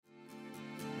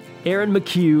Aaron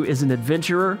McHugh is an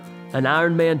adventurer, an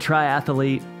Ironman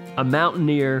triathlete, a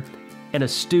mountaineer, and a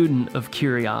student of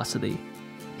curiosity.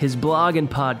 His blog and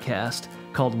podcast,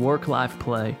 called Work-Life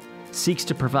Play, seeks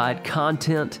to provide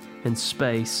content and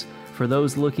space for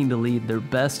those looking to lead their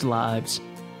best lives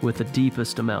with the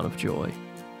deepest amount of joy.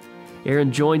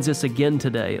 Aaron joins us again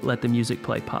today at Let the Music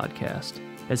Play podcast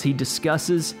as he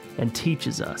discusses and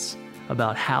teaches us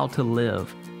about how to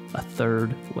live a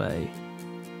third way.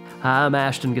 Hi, I'm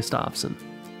Ashton Gustafson,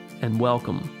 and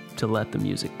welcome to Let the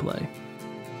Music Play.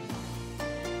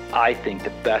 I think the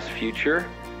best future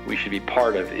we should be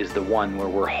part of is the one where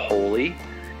we're wholly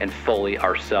and fully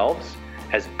ourselves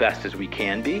as best as we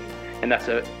can be. And that's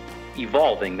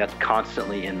evolving, that's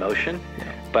constantly in motion.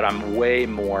 Yeah. But I'm way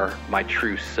more my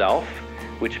true self,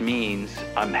 which means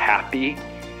I'm happy,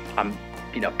 I'm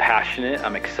passionate,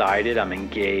 I'm excited, I'm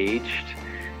engaged,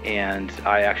 and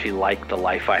I actually like the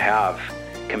life I have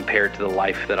compared to the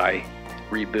life that I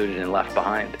rebooted and left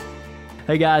behind.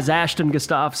 Hey guys, Ashton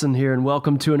Gustafson here, and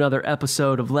welcome to another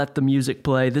episode of Let the Music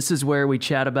Play. This is where we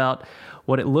chat about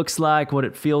what it looks like, what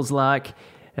it feels like,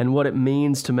 and what it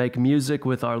means to make music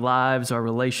with our lives, our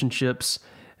relationships,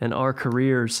 and our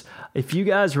careers. If you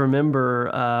guys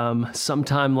remember,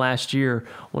 sometime last year,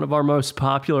 one of our most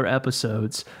popular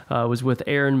episodes was with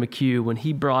Aaron McHugh when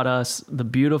he brought us the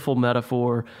beautiful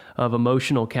metaphor of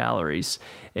emotional calories.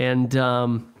 And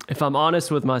if I'm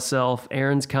honest with myself,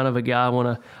 Aaron's kind of a guy I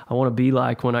want to be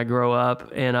like when I grow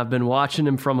up, and I've been watching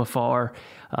him from afar.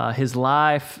 His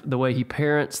life, the way he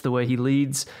parents, the way he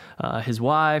leads his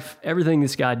wife, everything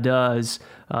this guy does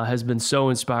has been so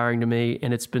inspiring to me,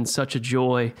 and it's been such a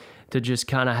joy to just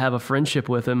kind of have a friendship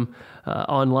with him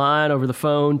online, over the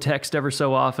phone, text ever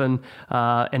so often.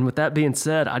 And with that being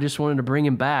said, I just wanted to bring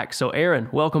him back. So Aaron,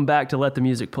 welcome back to Let the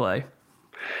Music Play.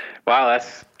 Wow,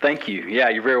 thank you. Yeah,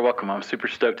 you're very welcome. I'm super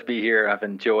stoked to be here. I've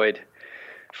enjoyed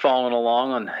following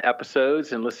along on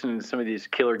episodes and listening to some of these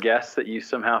killer guests that you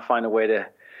somehow find a way to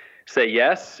say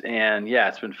yes. And yeah,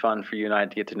 it's been fun for you and I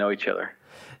to get to know each other.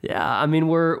 Yeah, I mean,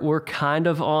 we're kind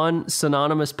of on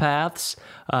synonymous paths.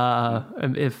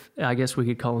 If I guess we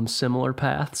could call them similar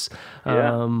paths,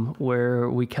 where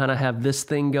we kind of have this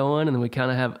thing going and then we kind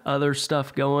of have other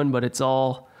stuff going, but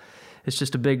it's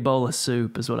just a big bowl of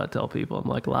soup is what I tell people. I'm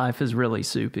like, life is really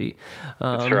soupy.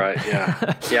 That's right,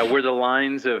 yeah. Yeah, where the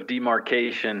lines of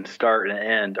demarcation start and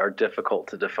end are difficult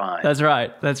to define. That's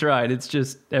right. It's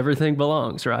just everything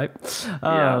belongs, right?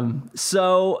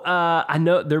 So I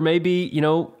know there may be,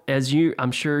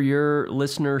 I'm sure your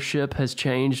listenership has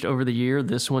changed over the year.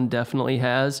 This one definitely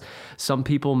has. Some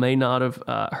people may not have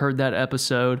heard that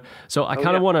episode. So I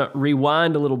kind of want to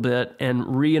rewind a little bit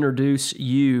and reintroduce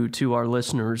you to our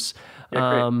listeners.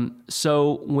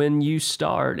 So when you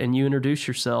start and you introduce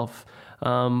yourself,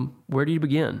 where do you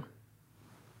begin?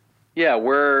 Yeah,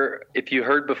 if you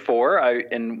heard before,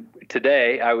 and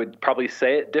today I would probably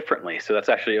say it differently. So that's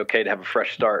actually okay to have a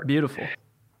fresh start. Beautiful.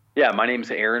 Yeah, my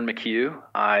name's Aaron McHugh.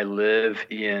 I live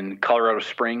in Colorado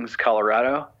Springs,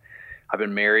 Colorado. I've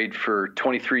been married for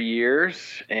 23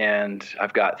 years, and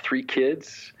I've got 3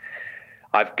 kids.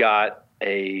 I've got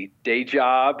a day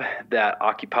job that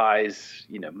occupies,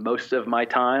 most of my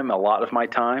time, a lot of my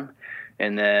time.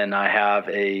 And then I have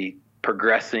a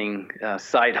progressing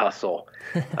side hustle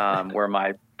where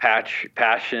my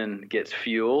passion gets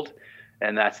fueled.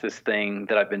 And that's this thing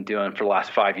that I've been doing for the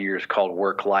last 5 years called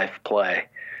Work-Life Play.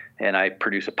 And I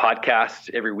produce a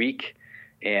podcast every week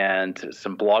and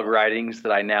some blog writings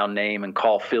that I now name and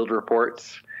call field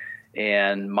reports.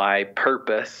 And my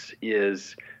purpose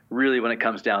is really, when it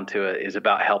comes down to it, is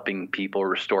about helping people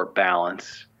restore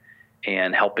balance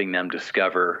and helping them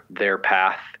discover their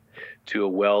path to a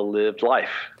well-lived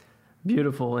life.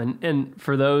 Beautiful. And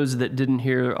for those that didn't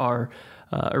hear our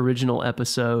original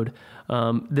episode,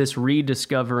 this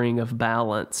rediscovering of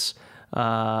balance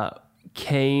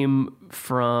came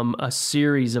from a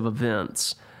series of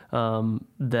events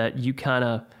that you kind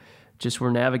of just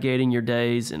were navigating your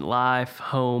days in life,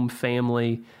 home,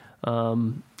 family,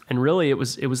 and really it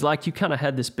was like you kind of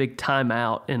had this big time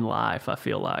out in life, I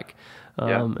feel like.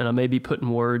 And I may be putting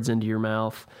words into your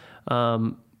mouth.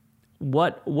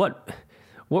 What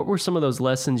were some of those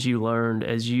lessons you learned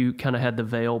as you kind of had the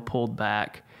veil pulled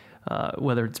back,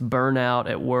 whether it's burnout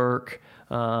at work,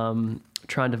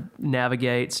 trying to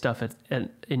navigate stuff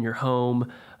in your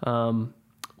home?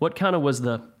 What kind of was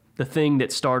the thing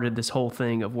that started this whole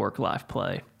thing of work-life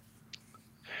play?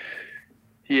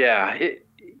 Yeah,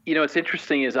 it's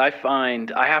interesting is I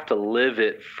find I have to live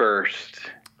it first,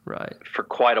 right, for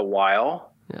quite a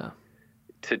while,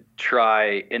 to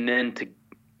try, and then to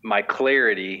my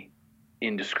clarity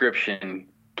in description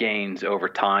gains over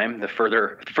time, the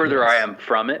further Yes. I am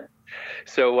from it.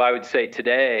 So I would say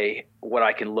today, what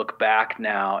I can look back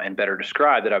now and better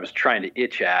describe that I was trying to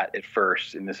itch at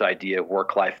first in this idea of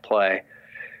work-life play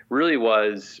really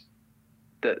was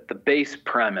the base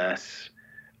premise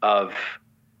of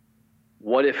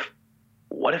what if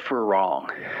we're wrong?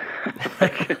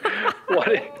 Like,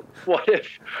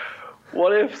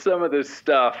 what if some of this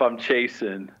stuff I'm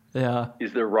chasing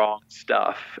is the wrong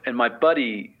stuff? And my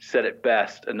buddy said it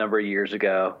best a number of years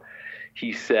ago.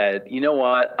 He said, you know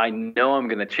what? I know I'm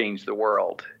going to change the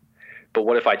world, but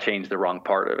what if I change the wrong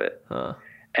part of it?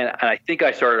 And I think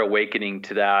I started awakening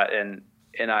to that. And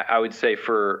I would say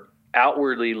for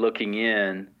outwardly looking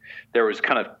in, there was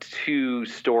kind of two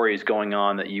stories going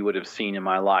on that you would have seen in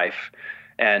my life.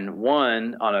 And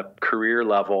one on a career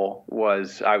level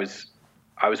was I was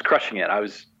crushing it. I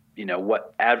was,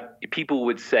 what people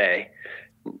would say,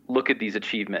 look at these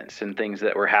achievements and things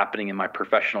that were happening in my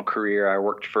professional career. I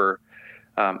worked for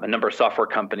a number of software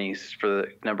companies for the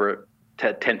number of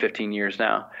 10, 15 years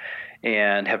now,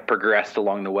 and have progressed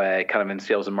along the way, kind of in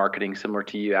sales and marketing, similar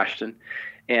to you, Ashton.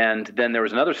 And then there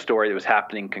was another story that was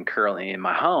happening concurrently in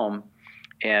my home.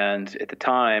 And at the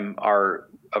time,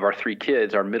 of our three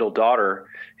kids, our middle daughter,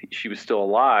 she was still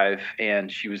alive,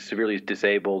 and she was severely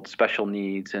disabled, special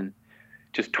needs, and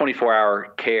just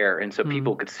 24-hour care. And so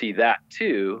people could see that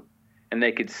too, and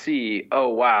they could see, oh,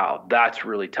 wow, that's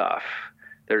really tough.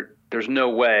 There's no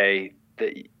way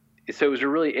that – so it was a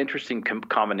really interesting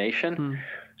combination.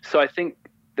 So I think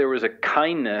there was a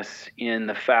kindness in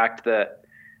the fact that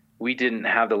we didn't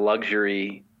have the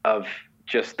luxury of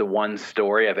just the one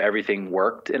story of everything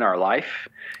worked in our life,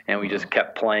 and we just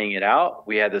kept playing it out.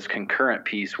 We had this concurrent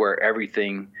piece where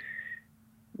everything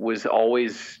was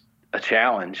always a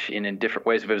challenge in different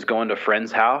ways. If it was going to a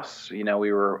friend's house, we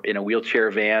were in a wheelchair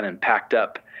van and packed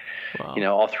up,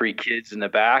 all three kids in the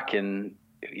back, and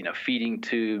feeding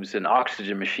tubes and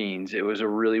oxygen machines. It was a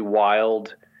really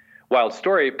wild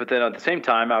story. But then at the same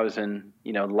time, I was in,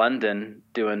 London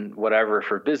doing whatever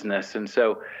for business. And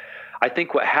so I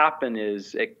think what happened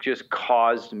is it just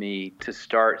caused me to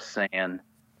start saying,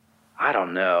 I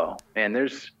don't know, man,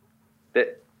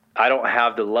 I don't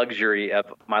have the luxury of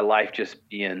my life just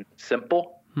being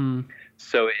simple.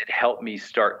 So it helped me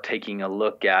start taking a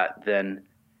look at then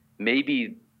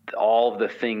maybe all of the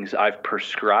things I've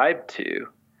prescribed to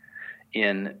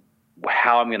in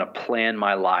how I'm going to plan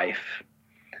my life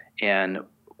and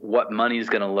what money is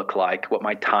going to look like, what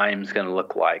my time is going to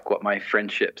look like, what my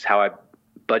friendships, how I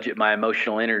budget my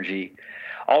emotional energy,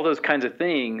 all those kinds of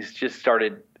things just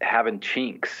started having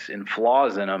chinks and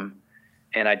flaws in them.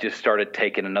 And I just started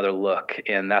taking another look.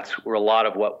 And that's where a lot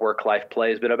of what work-life play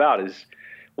has been about is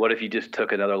what if you just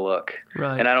took another look?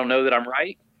 Right. And I don't know that I'm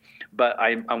right, but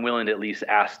I'm willing to at least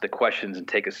ask the questions and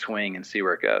take a swing and see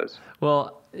where it goes.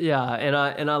 Well, yeah. And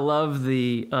I love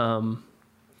the,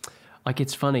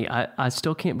 it's funny. I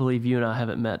still can't believe you and I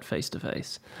haven't met face to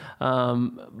face.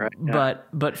 Right, yeah.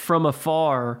 But from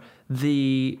afar,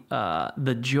 the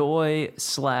joy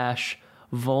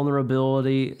 /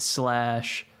 vulnerability /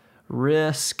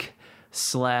 risk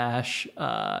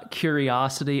 /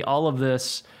 curiosity, all of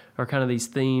this are kind of these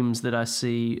themes that I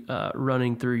see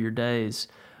running through your days.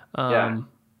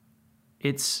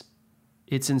 It's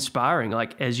inspiring.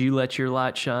 Like, as you let your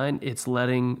light shine, it's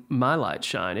letting my light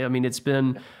shine. I mean, it's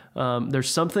been there's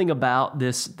something about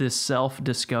this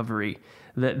self-discovery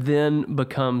that then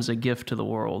becomes a gift to the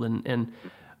world, and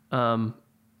I'm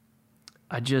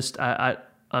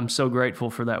so grateful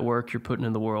for that work you're putting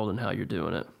in the world and how you're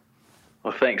doing it.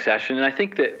 Well, thanks, Ashton. And I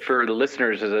think that for the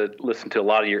listeners, as I listen to a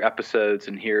lot of your episodes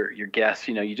and hear your guests,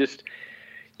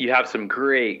 you have some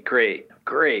great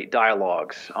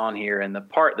dialogues on here. And the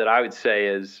part that I would say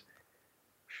is,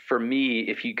 for me,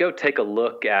 if you go take a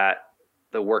look at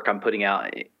the work I'm putting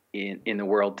out in the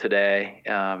world today,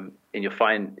 and you'll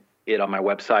find it on my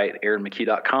website,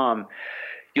 aaronmchugh.com,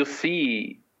 you'll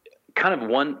see kind of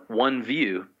one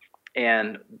view,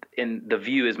 and the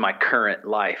view is my current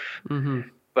life. Mm-hmm.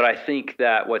 But I think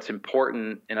that what's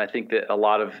important, and I think that a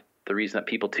lot of the reason that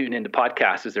people tune into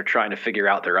podcasts is they're trying to figure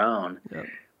out their own. Yep.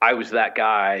 I was that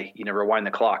guy, rewind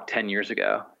the clock 10 years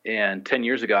ago. And 10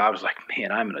 years ago, I was like,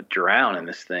 man, I'm going to drown in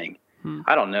this thing.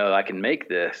 I don't know I can make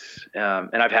this.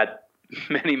 And I've had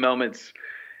many moments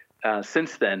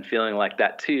since then feeling like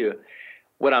that too.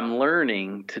 What I'm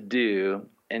learning to do,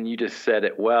 and you just said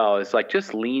it well, is like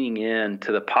just leaning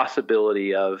into the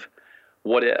possibility of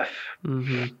what if.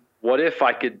 Mm-hmm. What if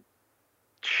I could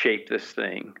shape this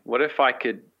thing? What if I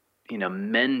could,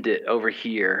 mend it over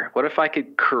here? What if I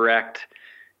could correct,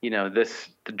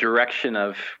 the direction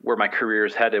of where my career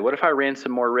is headed? What if I ran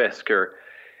some more risk?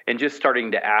 and just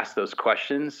starting to ask those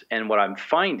questions. And what I'm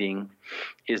finding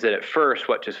is that at first,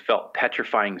 what just felt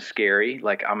petrifying scary,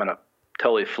 like I'm going to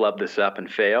totally flub this up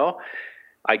and fail,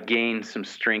 I gained some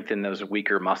strength in those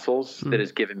weaker muscles that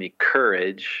has given me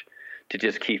courage to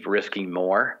just keep risking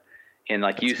more. And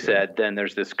like you said, then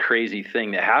there's this crazy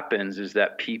thing that happens is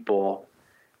that people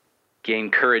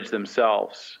gain courage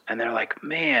themselves. And they're like,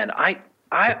 man,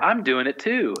 I'm doing it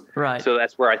too. Right. So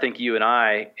that's where I think you and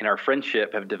I in our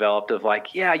friendship have developed of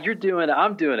like, yeah, you're doing it,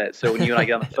 I'm doing it. So when you and I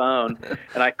get on the phone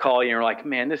and I call you and we're like,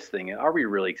 man, this thing, are we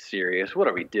really serious? What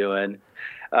are we doing?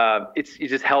 It's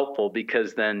just helpful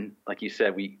because then, like you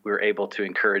said, we're able to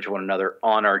encourage one another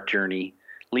on our journey,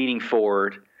 leaning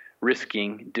forward,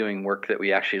 risking, doing work that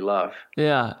we actually love.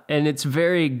 Yeah. And it's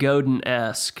very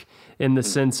Godin-esque in the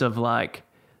sense of like,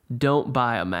 don't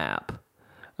buy a map.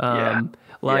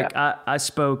 I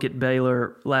spoke at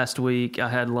Baylor last week. I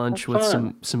had lunch with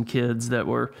some kids that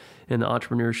were in the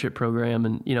entrepreneurship program,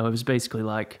 and it was basically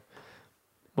like,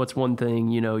 what's one thing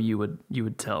you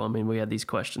would tell them? I mean, we had these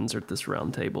questions at this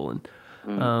round table,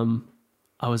 and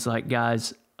I was like,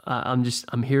 guys,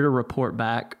 I'm here to report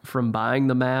back from buying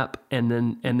the map and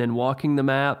then walking the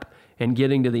map and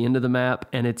getting to the end of the map,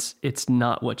 and it's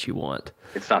not what you want.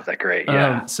 It's not that great.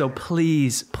 Yeah. So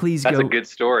please That's go. a good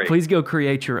story. Please go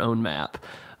create your own map.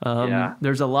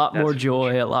 There's a lot more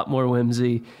joy, a lot more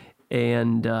whimsy,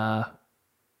 and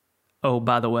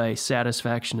by the way,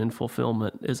 satisfaction and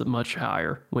fulfillment is much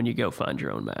higher when you go find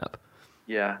your own map.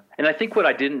 Yeah. And I think what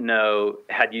I didn't know,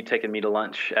 had you taken me to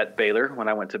lunch at Baylor when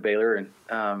I went to Baylor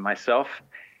and myself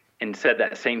and said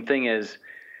that same thing, is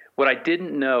what I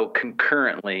didn't know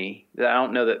concurrently that I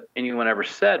don't know that anyone ever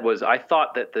said was I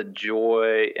thought that the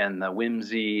joy and the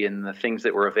whimsy and the things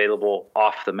that were available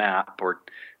off the map or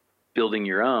building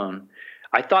your own,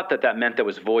 I thought that meant that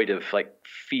was void of like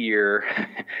fear.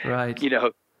 Right.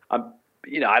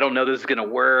 I don't know this is going to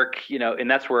work, and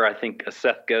that's where I think a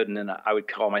Seth Godin, and I would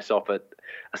call myself a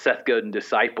Seth Godin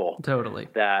disciple. Totally.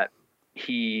 That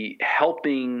he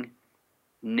helping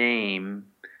name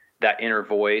that inner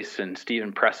voice, and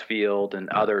Stephen Pressfield and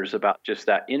others about just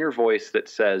that inner voice that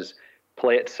says,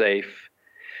 play it safe,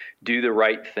 do the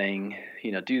right thing,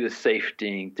 do the safe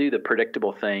thing, do the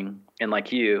predictable thing. And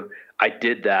like you, I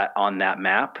did that on that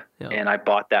map, and I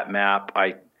bought that map.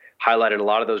 I highlighted a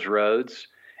lot of those roads.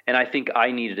 And I think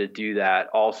I needed to do that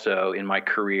also in my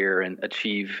career and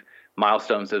achieve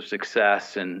milestones of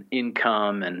success and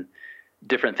income and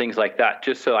different things like that,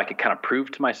 just so I could kind of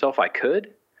prove to myself I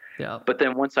could. Yeah. But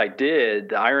then once I did,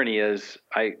 the irony is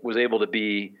I was able to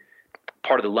be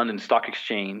part of the London Stock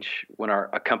Exchange when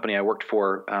a company I worked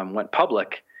for went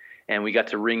public, and we got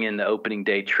to ring in the opening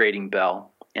day trading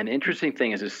bell. And the interesting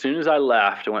thing is, as soon as I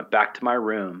left, I went back to my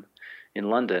room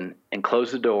in London and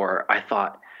closed the door. I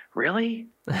thought, really?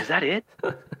 Is that it?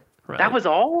 Right. That was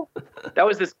all? That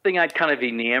was this thing I'd kind of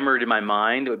enamored in my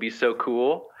mind. It would be so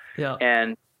cool. Yeah.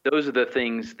 And those are the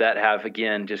things that have,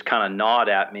 again, just kind of gnawed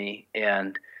at me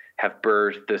and have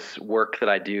birthed this work that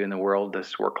I do in the world,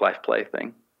 this work-life play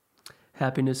thing.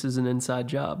 Happiness is an inside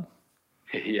job.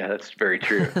 Yeah, that's very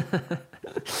true.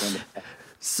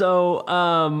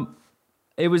 So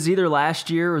it was either last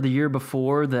year or the year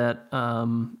before that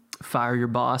Fire Your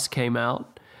Boss came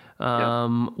out.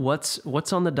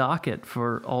 What's on the docket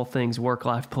for all things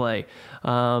work-life play? You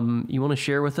want to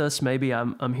share with us? Maybe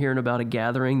I'm hearing about a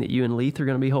gathering that you and Leith are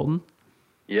going to be holding.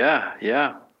 Yeah,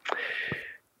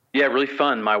 really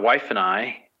fun. My wife and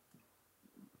I,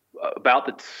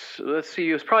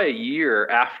 it was probably a year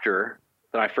after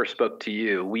that I first spoke to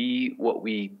you. What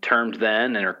we termed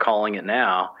then and are calling it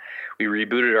now, we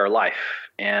rebooted our life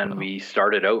and we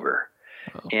started over.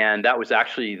 And that was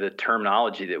actually the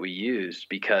terminology that we used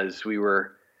because we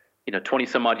were, 20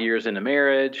 some odd years into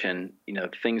marriage, and,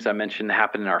 things I mentioned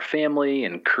happened in our family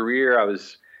and career. I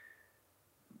was,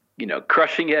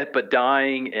 crushing it, but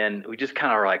dying. And we just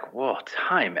kind of were like, whoa,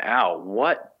 time out.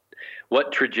 What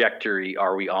trajectory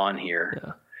are we on here?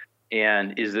 Yeah.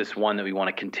 And is this one that we want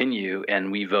to continue?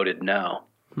 And we voted no.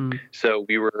 So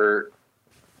we were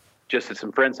just at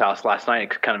some friend's house last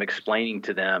night, kind of explaining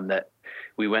to them that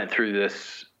we went through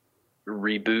this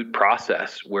reboot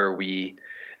process where we,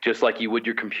 just like you would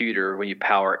your computer, when you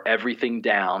power everything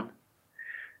down,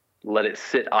 let it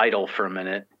sit idle for a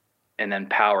minute, and then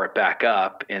power it back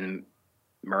up, and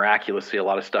miraculously a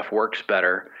lot of stuff works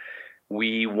better.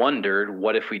 We wondered,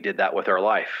 what if we did that with our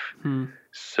life?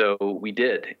 So we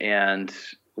did. And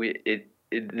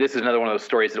this is another one of those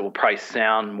stories that will probably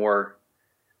sound more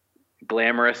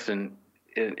glamorous and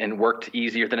worked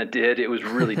easier than it did. It was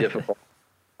really difficult.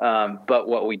 But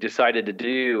what we decided to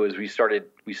do is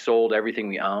we sold everything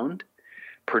we owned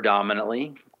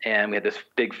predominantly, and we had this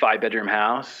big 5-bedroom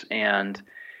house, and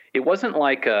it wasn't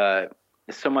like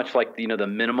so much like, the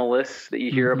minimalists that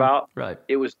you hear about. Right.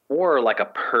 It was more like a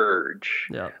purge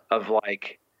of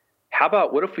like, how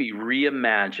about what if we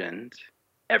reimagined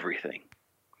everything?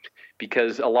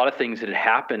 Because a lot of things that had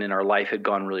happened in our life had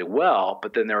gone really well,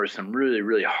 but then there were some really,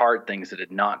 really hard things that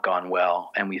had not gone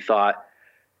well. And we thought,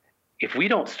 if we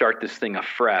don't start this thing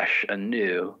afresh,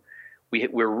 anew,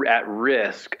 we're at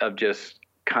risk of just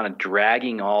kind of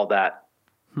dragging all that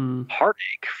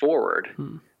heartache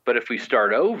forward. But if we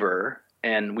start over,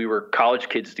 and we were college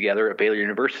kids together at Baylor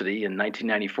University in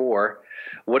 1994,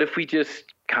 what if we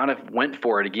just kind of went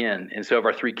for it again? And so of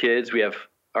our 3 kids, we have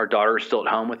our daughter is still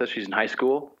at home with us. She's in high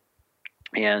school.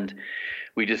 And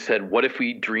we just said, what if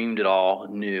we dreamed it all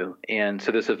new? And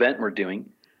so this event we're doing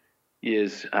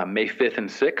is May 5th and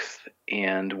 6th,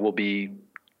 and we'll be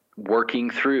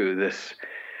working through this.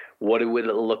 What would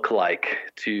it look like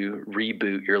to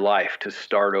reboot your life, to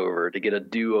start over, to get a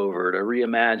do-over, to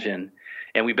reimagine?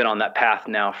 And we've been on that path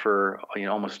now for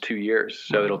almost 2 years.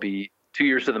 So it'll be 2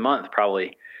 years to the month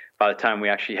probably by the time we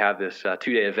actually have this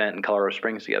 2-day event in Colorado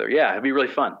Springs together. Yeah, it'd be really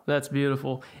fun. That's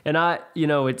beautiful. And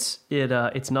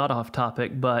it's not off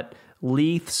topic, but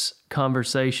Leith's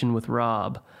conversation with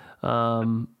Rob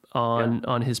on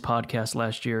his podcast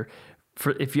last year.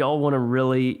 If y'all want to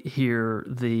really hear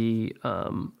the, I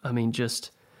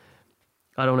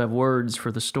don't have words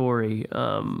for the story.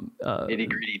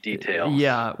 Nitty-gritty details.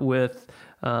 Yeah, with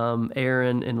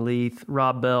Aaron and Leith,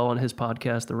 Rob Bell on his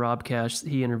podcast, the Robcast.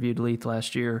 He interviewed Leith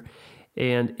last year,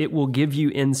 and it will give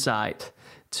you insight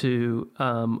to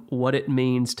what it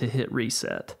means to hit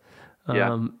reset.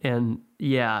 And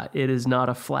it is not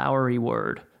a flowery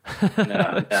word.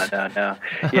 No. Yeah,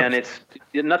 and it's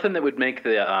nothing that would make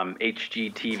the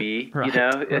HGTV,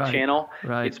 channel.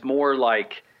 Right. It's more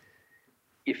like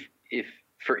if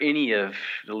for any of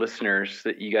the listeners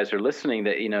that you guys are listening,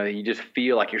 that you just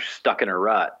feel like you're stuck in a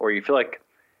rut, or you feel like,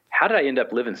 how did I end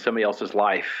up living somebody else's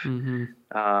life?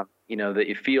 That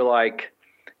you feel like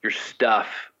your stuff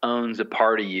owns a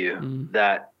part of you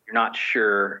that you're not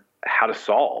sure how to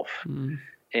solve.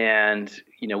 And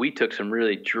we took some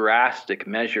really drastic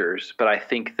measures, but I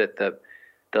think that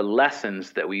the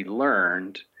lessons that we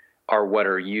learned are what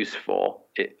are useful.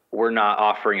 We're not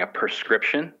offering a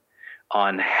prescription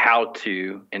on how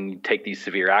to and take these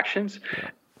severe actions,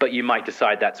 but you might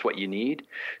decide that's what you need.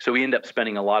 So we end up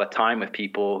spending a lot of time with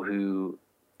people who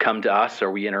come to us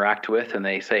or we interact with, and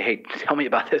they say, hey, tell me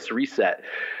about this reset,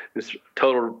 this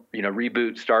total,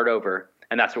 reboot, start over.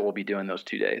 And that's what we'll be doing those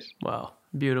 2 days. Wow.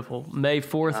 Beautiful. May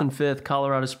 4th and 5th,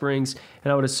 Colorado Springs.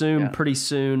 And I would assume pretty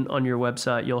soon on your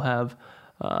website, you'll have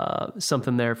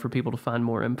something there for people to find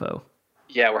more info.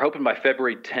 Yeah, we're hoping by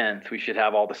February 10th, we should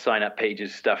have all the sign-up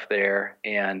pages stuff there.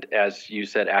 And as you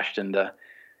said, Ashton, the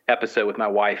episode with my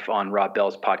wife on Rob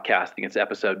Bell's podcast, I think it's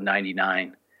episode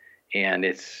 99, and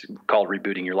it's called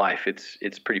Rebooting Your Life.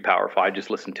 It's pretty powerful. I just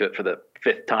listened to it for the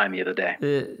 5th time the other day.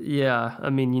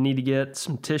 You need to get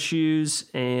some tissues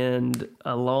and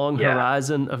a long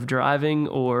horizon of driving,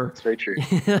 or that's very true.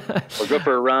 Or go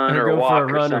for a run or a walk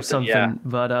or something. Yeah.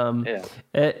 But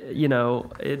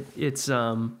it's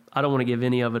I don't want to give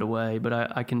any of it away,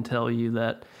 but I can tell you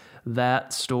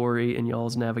that story and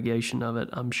y'all's navigation of it,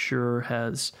 I'm sure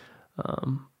has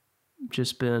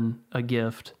just been a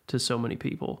gift to so many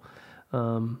people.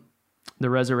 The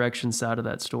resurrection side of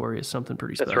that story is something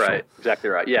pretty special. That's right.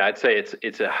 Exactly right. Yeah, I'd say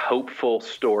it's a hopeful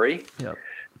story. Yep.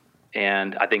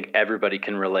 And I think everybody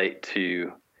can relate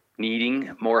to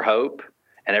needing more hope,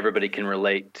 and everybody can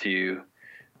relate to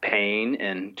pain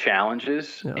and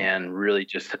challenges, and really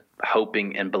just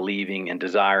hoping and believing and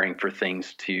desiring for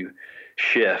things to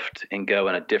shift and go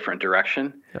in a different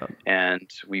direction. Yep. And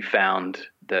we found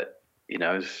that,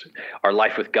 our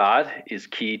life with God is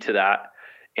key to that,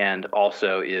 and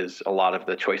also is a lot of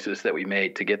the choices that we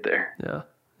made to get there.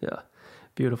 Yeah.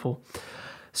 Beautiful.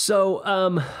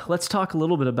 So let's talk a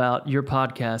little bit about your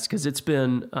podcast, because it's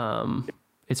been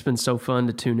so fun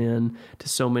to tune in to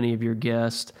so many of your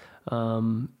guests,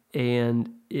 and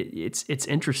it's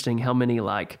interesting how many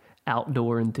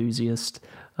outdoor enthusiasts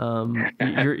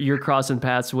you're crossing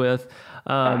paths with.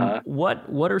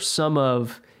 What are some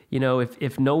of,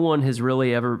 if no one has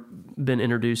really ever been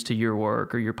introduced to your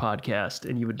work or your podcast,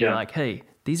 and you would be like, hey,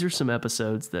 these are some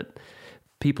episodes that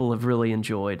people have really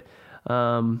enjoyed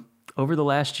over the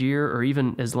last year, or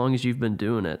even as long as you've been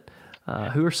doing it,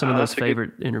 who are some of those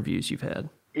favorite interviews you've had?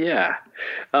 Yeah.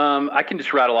 I can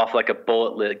just rattle off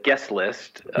a guest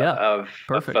list of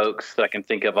folks that I can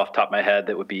think of off the top of my head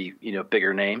that would be,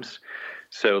 bigger names.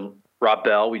 So Rob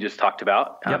Bell, we just talked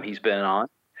about, he's been on.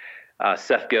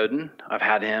 Seth Godin, I've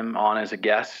had him on as a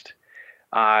guest.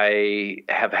 I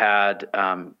have had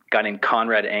a guy named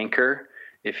Conrad Anker.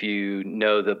 If you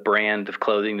know the brand of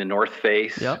clothing, the North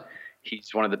Face, Yep.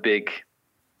 He's one of the big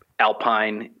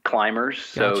alpine climbers.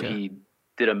 Gotcha. So he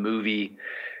did a movie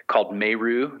called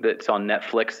Meru that's on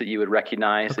Netflix that you would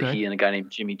recognize, that he and a guy named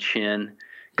Jimmy Chin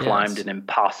climbed an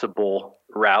impossible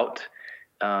route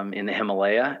in the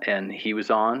Himalaya, and he was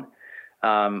on.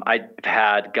 I've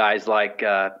had guys like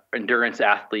endurance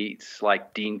athletes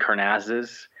like Dean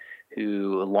Karnazes,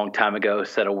 who a long time ago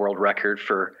set a world record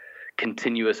for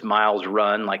continuous miles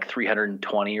run, like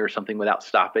 320 or something without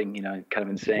stopping, kind of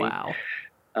insane. Wow.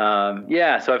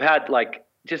 So I've had like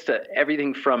just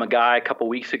everything from a guy a couple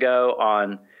weeks ago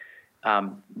on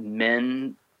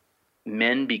men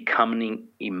becoming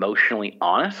emotionally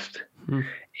honest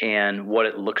and what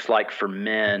it looks like for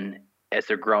men as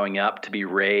they're growing up to be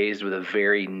raised with a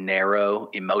very narrow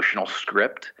emotional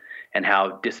script, and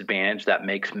how disadvantaged that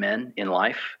makes men in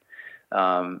life,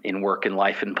 in work and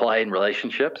life and play and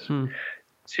relationships.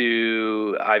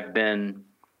 To I've been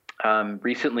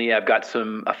recently, I've got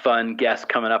a fun guests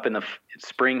coming up in the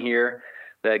spring here.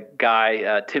 The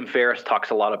guy, Tim Ferriss,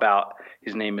 talks a lot about,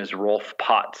 his name is Rolf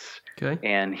Potts. Okay.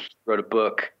 And he wrote a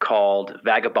book called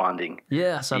Vagabonding.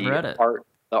 Yes, I've read it.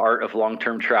 The Art of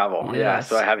Long-Term Travel. Yes. Yeah,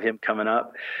 so I have him coming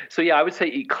up. So yeah, I would say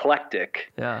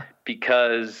eclectic. Yeah.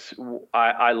 Because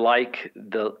I like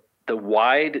the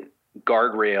wide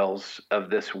guardrails of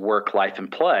this work, life, and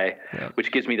play,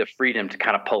 which gives me the freedom to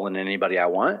kind of pull in anybody I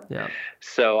want. Yeah.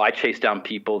 So I chase down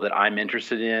people that I'm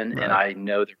interested in, and I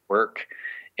know their work.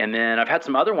 And then I've had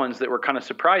some other ones that were kind of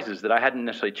surprises that I hadn't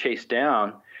necessarily chased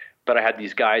down, but I had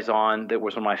these guys on that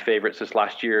was one of my favorites this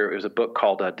last year. It was a book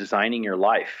called Designing Your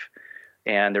Life.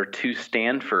 And they're two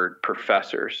Stanford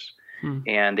professors.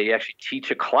 And they actually teach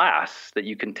a class that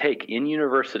you can take in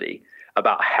university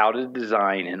about how to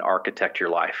design and architect your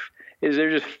life. They're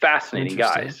just fascinating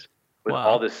guys with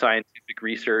all this scientific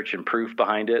research and proof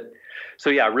behind it.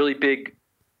 So yeah, really big,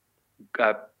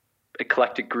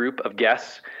 eclectic group of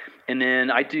guests. And then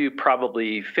I do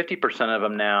probably 50% of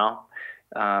them now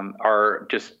are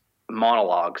just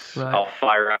monologues. Right. I'll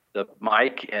fire up the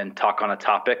mic and talk on a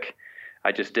topic.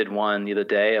 I just did one the other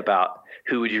day about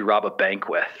who would you rob a bank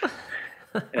with?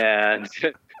 and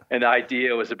the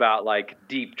idea was about like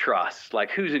deep trust, like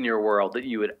who's in your world that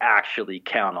you would actually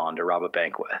count on to rob a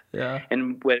bank with. Yeah.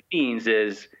 And what it means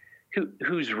is who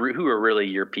are really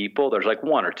your people. There's like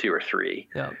one or two or three,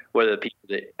 whether the people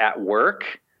that at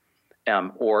work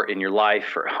or in your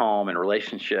life or home and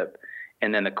relationship.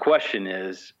 And then the question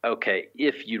is, okay,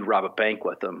 if you'd rob a bank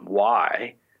with them,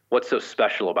 why? What's so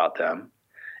special about them?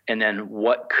 And then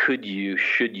what should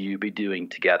you be doing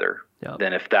together?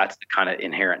 Then if that's the kind of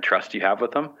inherent trust you have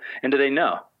with them, and do they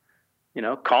know?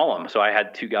 Call them. So I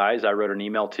had two guys I wrote an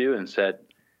email to and said,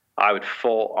 I would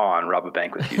full on rob a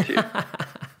bank with you too.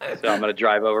 So I'm going to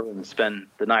drive over and spend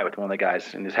the night with one of the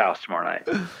guys in his house tomorrow night.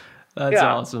 That's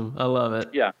awesome. I love it.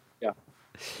 Yeah.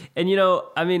 And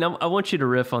I want you to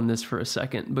riff on this for a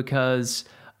second, because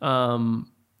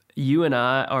you and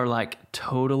I are like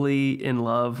totally in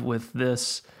love with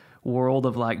this world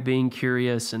of like being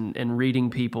curious and reading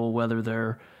people, whether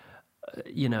they're,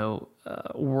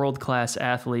 world-class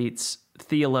athletes,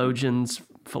 theologians,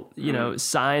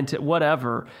 scientists,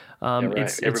 whatever.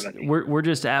 We're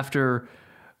just after,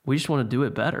 we just want to do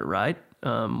it better, right?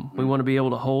 We want to be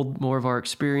able to hold more of our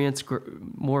experience,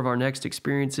 more of our next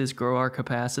experiences, grow our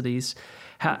capacities.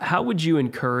 How would you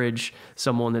encourage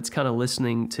someone that's kind of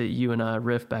listening to you and I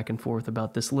riff back and forth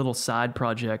about this little side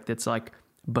project that's like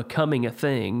becoming a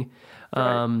thing?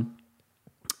 Right.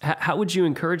 How would you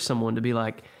encourage someone to be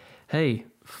like, hey,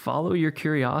 follow your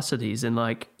curiosities, and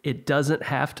like, it doesn't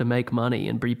have to make money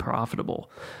and be profitable?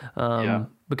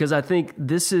 Because I think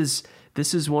this is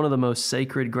one of the most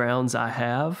sacred grounds I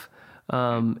have.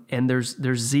 And there's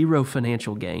zero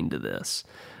financial gain to this.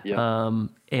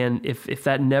 And if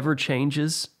that never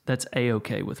changes, that's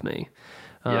A-okay with me.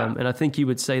 And I think you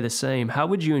would say the same. How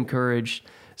would you encourage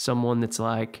someone that's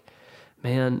like,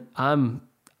 man,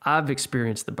 I've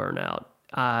experienced the burnout.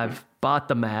 I've bought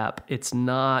the map. It's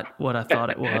not what I thought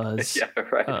it was.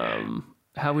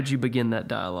 How would you begin that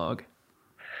dialogue?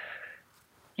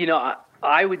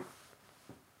 I would,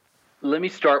 let me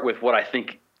start with what I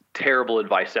think terrible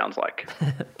advice sounds like.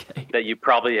 Okay. That you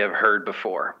probably have heard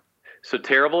before. So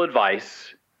terrible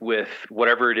advice with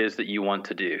whatever it is that you want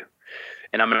to do.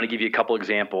 And I'm going to give you a couple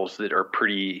examples that are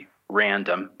pretty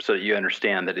random so that you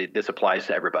understand that this applies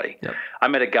to everybody. Yep. I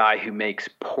met a guy who makes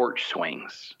porch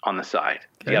swings on the side.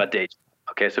 Okay. He got a day.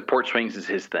 Okay. So porch swings is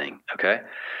his thing. Okay.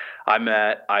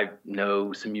 I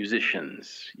know some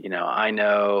musicians, I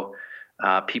know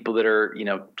people that are,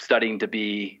 studying to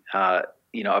be,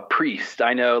 a priest.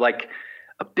 I know like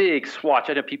a big swatch.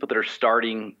 I know people that are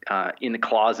starting in the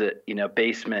closet,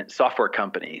 basement software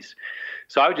companies.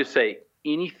 So I would just say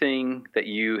anything that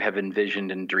you have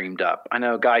envisioned and dreamed up. I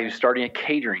know a guy who's starting a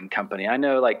catering company. I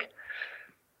know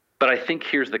but I think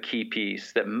here's the key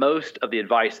piece, that most of the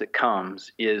advice that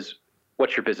comes is,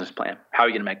 what's your business plan? How are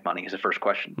you going to make money is the first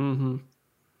question. Mm-hmm.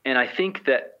 And I think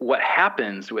that what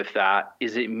happens with that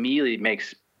is it immediately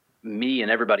makes me and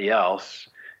everybody else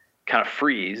kind of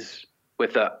freeze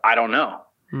with I don't know.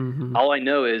 Mm-hmm. All I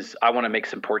know is I want to make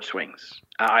some porch swings.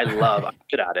 I'm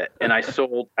good at it. And I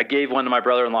gave one to my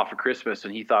brother-in-law for Christmas,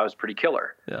 and he thought it was pretty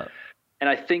killer. Yeah. And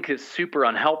I think it's super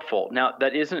unhelpful. Now,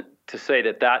 that isn't to say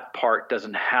that part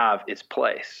doesn't have its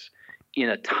place in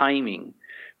a timing.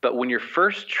 But when you're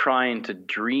first trying to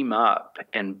dream up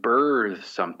and birth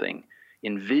something,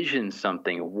 envision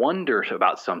something, wonder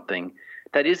about something,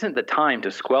 that isn't the time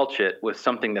to squelch it with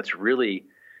something that's really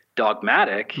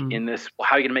dogmatic in this, well,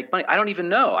 how are you going to make money? I don't even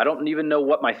know. I don't even know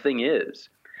what my thing is.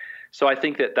 So I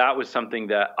think that was something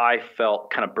that I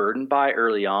felt kind of burdened by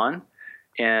early on.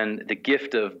 And the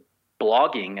gift of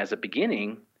blogging as a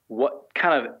beginning,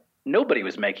 nobody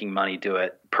was making money do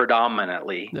it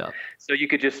predominantly. Yeah. So you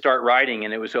could just start writing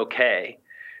and it was okay.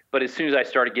 But as soon as I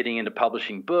started getting into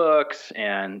publishing books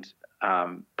and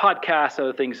podcasts,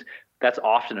 other things, that's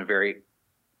often a very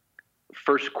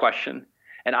first question.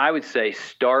 And I would say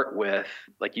start with,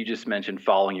 like you just mentioned,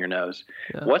 following your nose.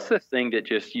 Yeah. What's the thing that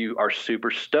just you are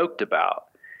super stoked about?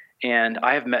 And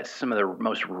I have met some of the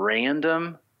most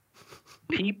random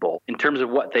people in terms of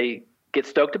what they get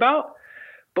stoked about.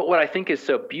 But what I think is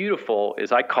so beautiful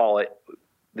is I call it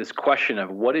this question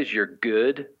of what is your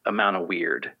good amount of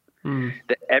weird?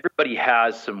 That everybody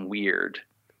has some weird.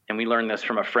 And we learned this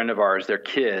from a friend of ours, their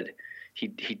kid. He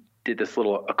did this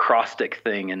little acrostic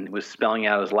thing and was spelling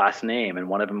out his last name. And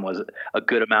one of them was a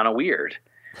good amount of weird.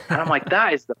 And I'm like,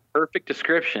 that is the perfect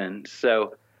description.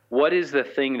 So what is the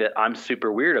thing that I'm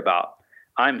super weird about?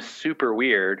 I'm super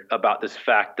weird about this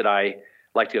fact that I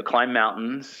like to go climb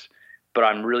mountains, but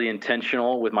I'm really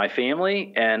intentional with my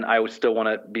family, and I would still want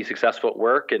to be successful at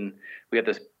work. And we have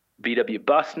this VW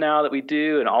bus now that we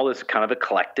do, and all this kind of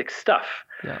eclectic stuff.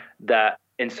 Yeah.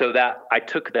 And so I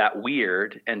took that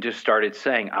weird and just started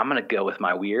saying, I'm going to go with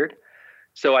my weird.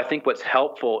 So I think what's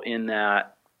helpful in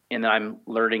that, and I'm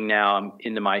learning now, I'm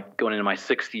going into my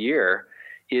 6th year,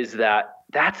 is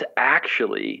that's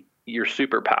actually your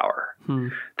superpower.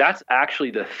 That's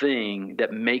actually the thing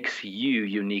that makes you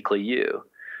uniquely you.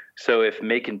 So if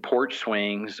making porch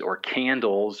swings or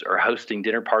candles or hosting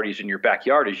dinner parties in your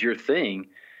backyard is your thing,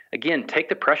 again, take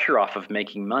the pressure off of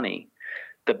making money.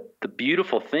 The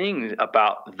beautiful thing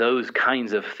about those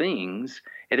kinds of things,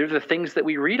 and they're the things that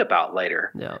we read about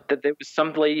later. Yeah. That there was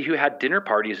some lady who had dinner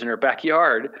parties in her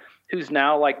backyard who's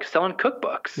now like selling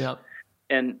cookbooks. Yeah.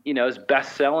 And, is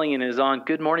best-selling and is on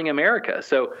Good Morning America.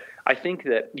 So I think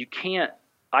that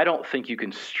I don't think you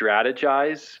can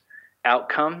strategize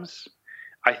outcomes.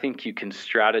 I think you can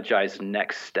strategize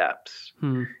next steps.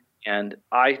 And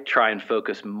I try and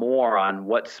focus more on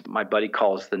what my buddy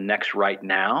calls the next right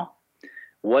now.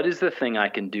 What is the thing I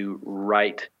can do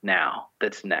right now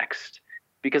that's next?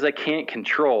 Because I can't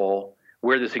control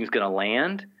where this thing's going to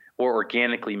land or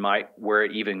organically where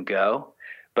it even go.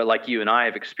 But like you and I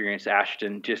have experienced,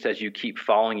 Ashton, just as you keep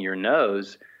following your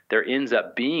nose, there ends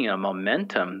up being a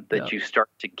momentum that you start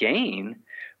to gain.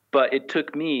 But it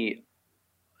took me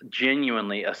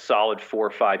genuinely a solid 4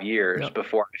 or 5 years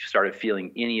before I started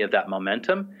feeling any of that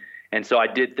momentum. And so I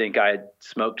did think I had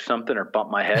smoked something or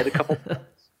bumped my head a couple times.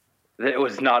 That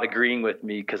was not agreeing with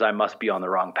me because I must be on the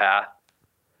wrong path.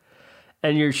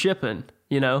 And you're shipping,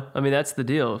 I mean, that's the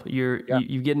deal.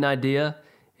 You get an idea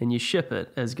and you ship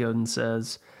it, as Godin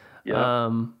says. Yeah.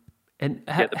 And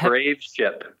the brave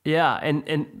ship. Yeah.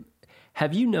 And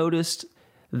have you noticed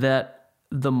that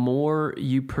the more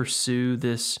you pursue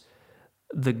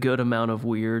the good amount of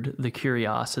weird, the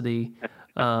curiosity,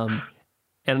 and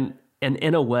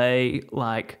in a way,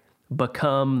 like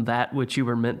become that which you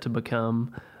were meant to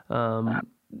become,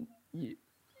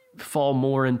 fall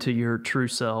more into your true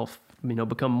self,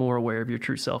 become more aware of your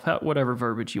true self, whatever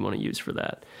verbiage you want to use for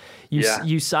that.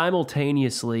 You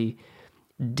simultaneously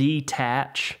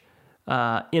detach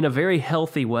in a very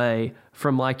healthy way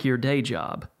from like your day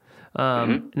job.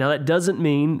 Now that doesn't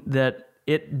mean that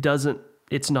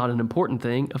it's not an important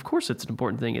thing. Of course it's an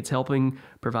important thing. It's helping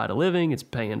provide a living. It's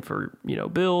paying for,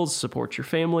 bills, support your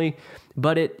family,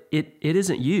 but it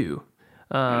isn't you.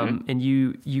 And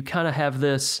you kind of have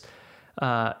this,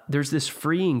 there's this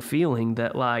freeing feeling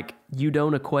that like you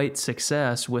don't equate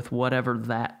success with whatever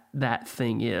that that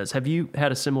thing is. Have you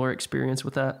had a similar experience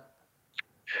with that?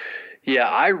 Yeah,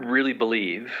 I really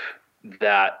believe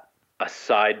that a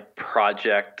side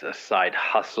project, a side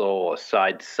hustle, a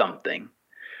side something,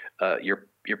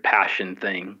 your passion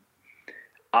thing,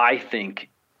 I think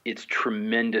it's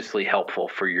tremendously helpful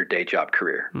for your day job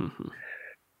career. Mm-hmm.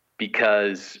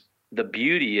 Because the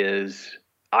beauty is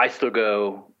I still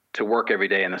go to work every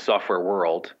day in the software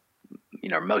world,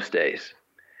 most days.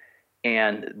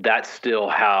 And that's still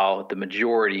how the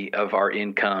majority of our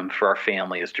income for our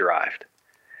family is derived.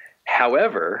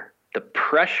 However, the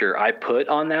pressure I put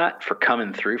on that for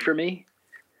coming through for me,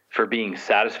 for being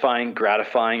satisfying,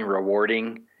 gratifying,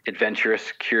 rewarding,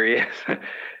 adventurous, curious,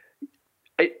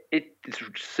 it's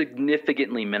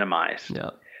significantly minimized. Yeah.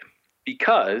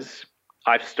 Because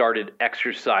I've started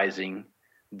exercising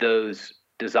those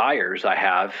desires I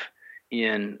have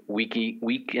in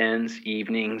weekends,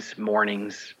 evenings,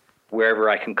 mornings, wherever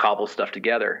I can cobble stuff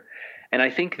together. And I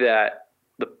think that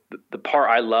the part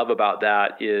I love about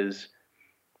that is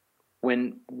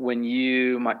when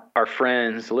you, our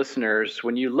friends, listeners,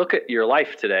 when you look at your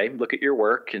life today, look at your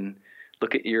work and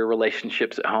look at your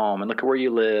relationships at home and look at where you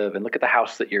live and look at the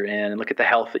house that you're in and look at the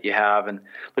health that you have and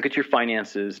look at your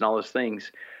finances and all those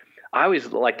things. I always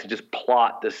like to just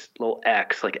plot this little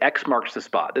X, like X marks the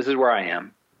spot. This is where I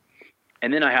am.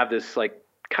 And then I have this like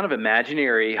kind of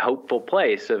imaginary, hopeful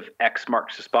place of X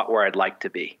marks the spot where I'd like to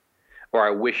be, or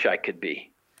I wish I could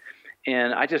be.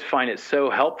 And I just find it so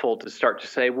helpful to start to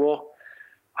say, well,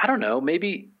 I don't know,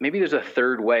 maybe there's a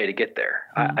third way to get there.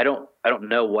 Mm-hmm. I don't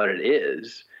know what it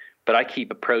is, but I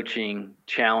keep approaching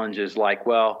challenges like,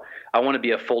 well, I want to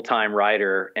be a full-time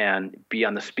writer and be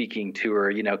on the speaking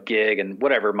tour, gig and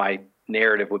whatever my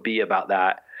narrative would be about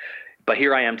that. But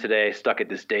here I am today, stuck at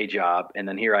this day job, and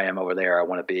then here I am over there I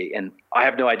want to be, and I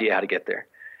have no idea how to get there.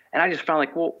 And I just found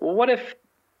like, well, what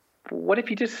if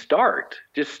you just start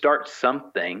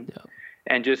something, yeah.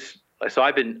 And so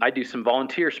I do some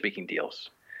volunteer speaking deals.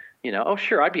 Oh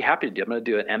sure, I'd be happy to do. I'm going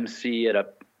to do an MC at a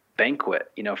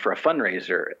banquet, for a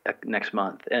fundraiser next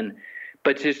month,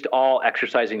 but just all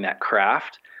exercising that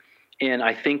craft. And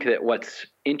I think that what's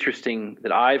interesting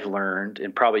that I've learned,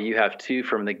 and probably you have too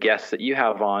from the guests that you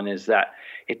have on, is that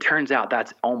it turns out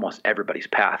that's almost everybody's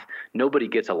path. Nobody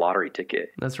gets a lottery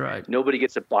ticket. That's right. Nobody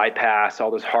gets to bypass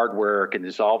all this hard work and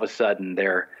just all of a sudden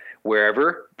they're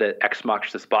wherever the X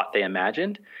marks the spot they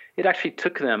imagined. It actually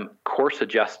took them course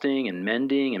adjusting and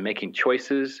mending and making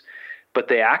choices, but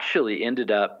they actually ended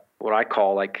up what I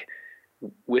call like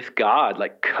with God,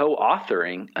 like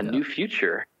co-authoring a new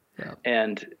future. Yeah.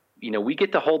 And we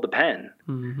get to hold the pen.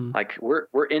 Mm-hmm. Like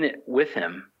we're in it with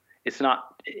him. It's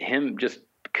not him just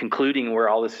concluding where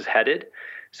all this is headed.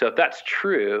 So if that's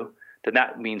true, then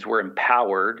that means we're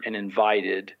empowered and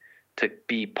invited to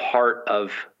be part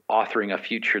of authoring a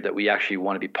future that we actually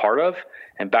want to be part of.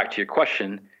 And back to your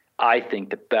question, I think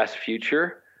the best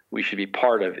future we should be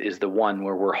part of is the one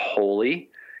where we're wholly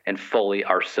and fully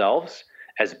ourselves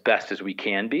as best as we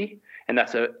can be. And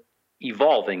that's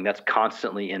evolving, that's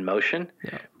constantly in motion.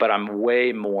 Yeah. But I'm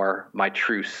way more my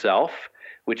true self,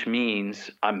 which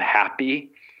means I'm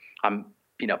happy, I'm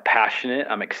passionate,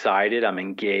 I'm excited, I'm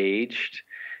engaged,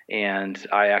 and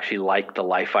I actually like the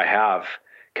life I have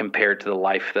compared to the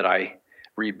life that I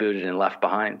rebooted and left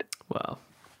behind. Wow.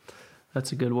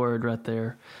 That's a good word right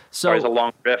there. So there's a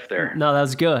long riff there. No,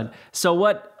 that's good. So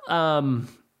what,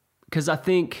 because I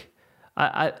think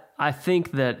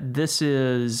that this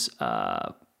is,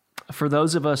 for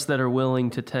those of us that are willing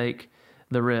to take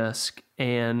the risk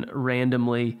and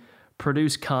randomly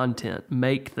produce content,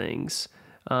 make things,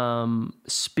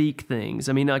 speak things.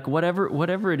 I mean, like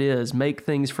whatever it is, make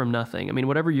things from nothing. I mean,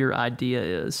 whatever your idea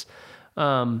is,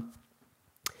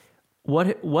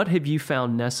 what have you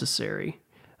found necessary?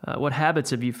 What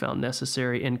habits have you found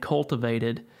necessary and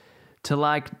cultivated to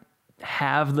like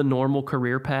have the normal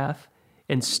career path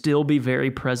and still be very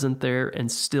present there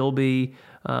and still be,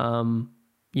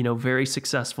 very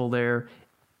successful there,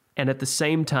 and at the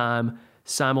same time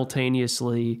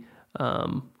simultaneously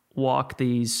walk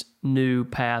these new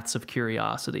paths of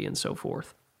curiosity and so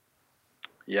forth?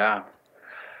 Yeah.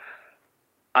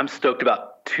 I'm stoked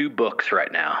about 2 books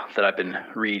right now that I've been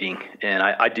reading, and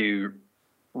I do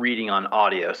reading on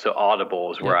audio. So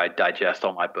Audible is where I digest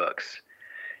all my books.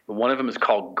 One of them is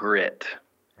called Grit,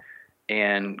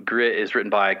 and Grit is written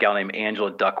by a gal named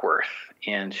Angela Duckworth,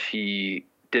 and she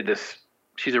did this.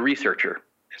 She's a researcher.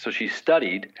 So she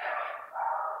studied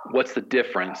what's the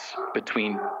difference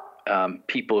between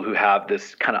people who have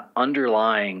this kind of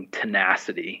underlying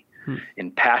tenacity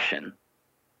and passion.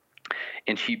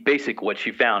 And what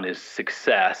she found is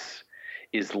success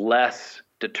is less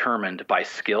determined by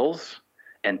skills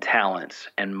and talents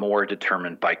and more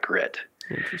determined by grit.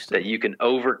 Interesting. That you can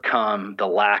overcome the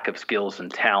lack of skills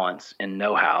and talents and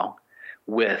know-how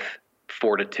with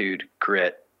fortitude,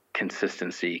 grit,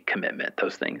 consistency, commitment,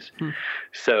 those things.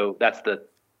 So that's the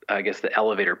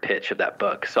elevator pitch of that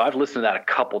book. So I've listened to that a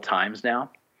couple times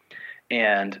now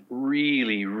and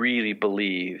really, really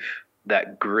believe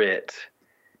that grit,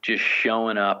 just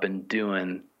showing up and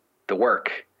doing the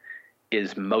work,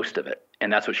 is most of it.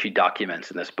 And that's what she documents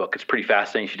in this book. It's pretty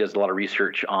fascinating. She does a lot of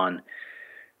research on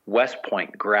West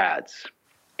Point grads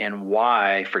and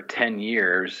why for 10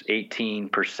 years,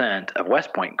 18% of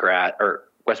West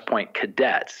Point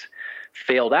cadets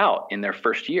failed out in their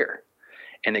first year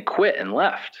and they quit and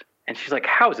left. And she's like,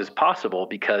 how is this possible?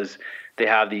 Because they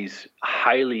have these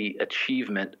highly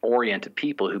achievement oriented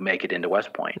people who make it into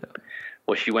West Point. Yeah.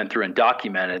 Well, she went through and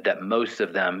documented that most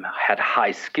of them had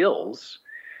high skills,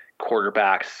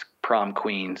 quarterbacks, prom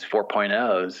queens,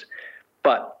 4.0s,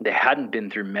 but they hadn't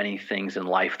been through many things in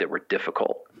life that were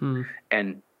difficult.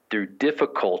 And through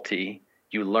difficulty,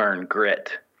 you learn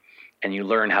grit and you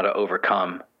learn how to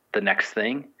overcome the next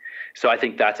thing. So I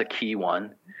think that's a key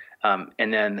one.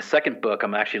 And then the second book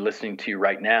I'm actually listening to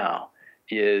right now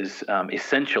is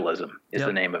Essentialism is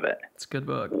the name of it. It's a good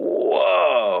book.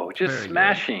 Whoa, just Very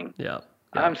smashing. Good. Yeah.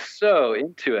 I'm so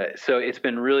into it. So it's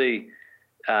been really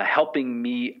helping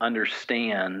me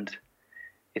understand.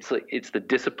 It's the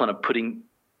discipline of putting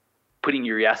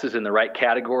your yeses in the right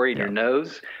category in your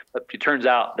no's. But it turns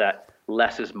out that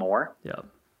less is more. Yeah.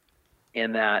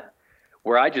 And that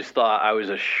where I just thought I was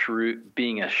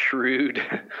being a shrewd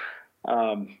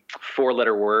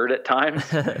 4-letter word at times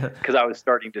because I was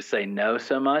starting to say no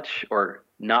so much or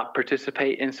not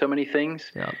participate in so many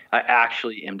things. Yeah. I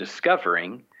actually am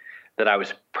discovering that I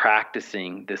was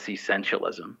practicing this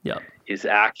essentialism. Yeah. Is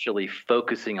actually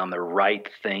focusing on the right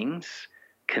things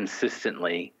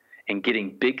consistently and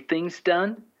getting big things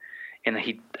done. And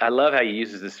I love how he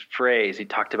uses this phrase. He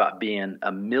talked about being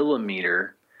a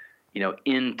millimeter,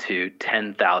 into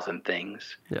 10,000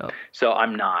 things. Yeah. So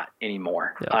I'm not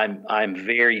anymore. Yeah. I'm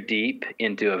very deep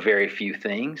into a very few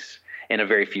things and a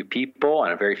very few people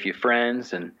and a very few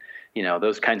friends and,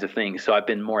 those kinds of things. So I've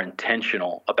been more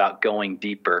intentional about going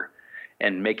deeper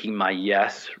and making my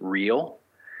yes real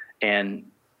and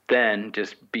then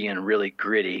just being really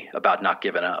gritty about not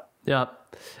giving up. Yeah.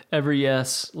 Every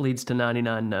yes leads to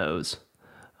 99 no's.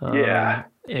 Yeah,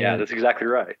 that's exactly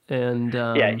right. And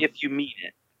if you mean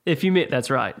it. If you mean,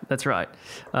 that's right.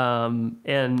 And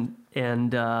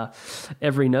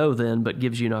every no then, but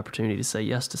gives you an opportunity to say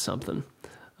yes to something.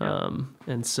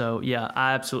 And so,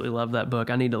 I absolutely love that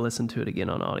book. I need to listen to it again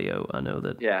on audio. I know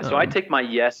that. Yeah. So I take my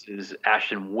yeses,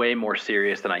 Ashton, way more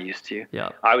serious than I used to. Yeah.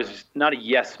 I was not a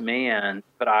yes man,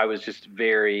 but I was just I'm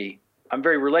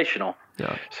very relational.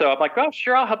 Yeah. So I'm like, oh,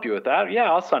 sure, I'll help you with that.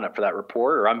 Yeah, I'll sign up for that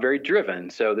report. Or I'm very driven.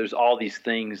 So there's all these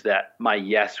things that my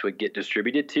yes would get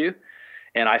distributed to.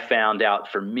 And I found out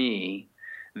for me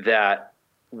that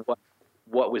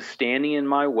what was standing in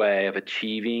my way of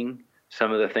achieving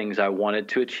some of the things I wanted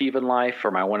to achieve in life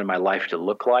or I wanted my life to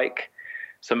look like,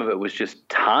 some of it was just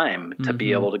time to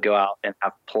be able to go out and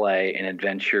have play and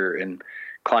adventure and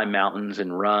climb mountains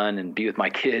and run and be with my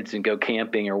kids and go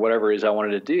camping or whatever it is I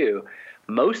wanted to do.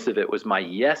 Most of it was my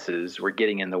yeses were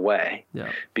getting in the way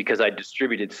because I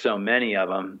distributed so many of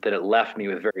them that it left me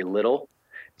with very little.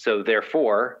 So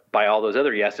therefore, by all those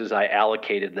other yeses, I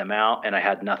allocated them out and I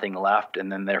had nothing left.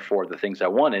 And then therefore, the things I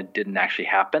wanted didn't actually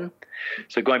happen.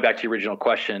 So going back to your original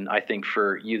question, I think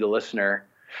for you, the listener,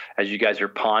 as you guys are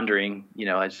pondering,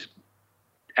 as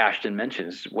Ashton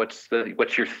mentions, what's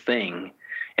your thing?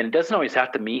 And it doesn't always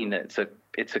have to mean that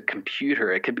it's a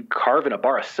computer. It could be carving a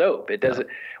bar of soap. It doesn't,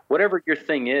 whatever your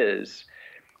thing is.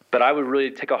 But I would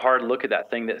really take a hard look at that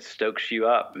thing that stokes you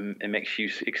up and makes you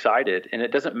excited. And it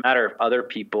doesn't matter if other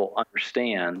people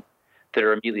understand that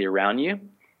are immediately around you,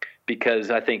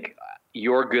 because I think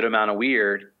your good amount of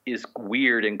weird is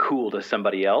weird and cool to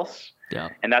somebody else. Yeah.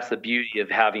 And that's the beauty of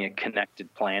having a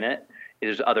connected planet.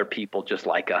 There's other people just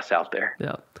like us out there.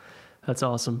 Yeah, that's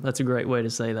awesome. That's a great way to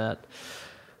say that.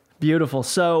 Beautiful.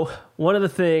 So one of the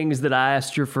things that I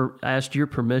asked your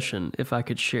permission if I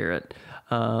could share it,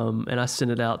 and I sent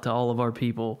it out to all of our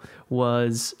people,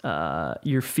 was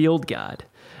your field guide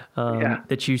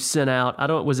that you sent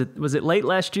out. Was it late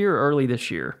last year or early this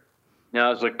year?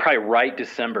 No, it was probably right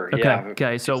December.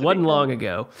 Okay. So it wasn't long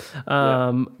ago.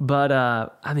 But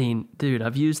I mean, dude,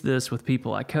 I've used this with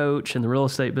people I coach in the real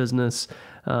estate business.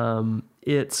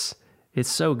 It's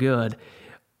so good.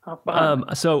 Oh,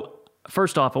 fun. So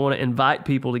first off, I want to invite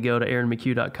people to go to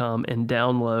aaronmchugh.com and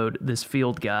download this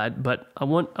field guide. But I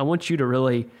want you to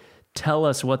really tell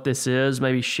us what this is,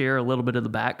 maybe share a little bit of the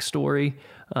backstory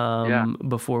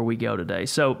before we go today.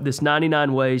 So this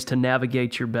 99 ways to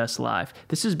navigate your best life.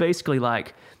 This is basically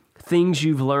like things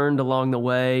you've learned along the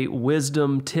way,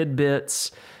 wisdom,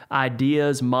 tidbits,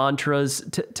 ideas, mantras.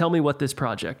 Tell me what this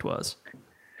project was.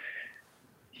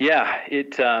 Yeah,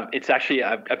 it's actually,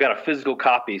 I've got a physical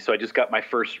copy, so I just got my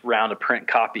first round of print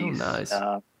copies. Oh,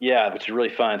 nice. Which is really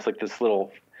fun. It's like this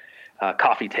little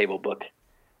coffee table book,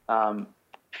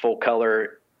 full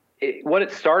color. What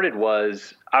it started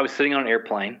was I was sitting on an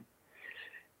airplane,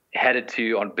 headed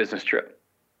on a business trip,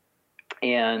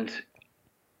 and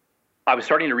I was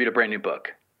starting to read a brand new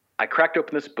book. I cracked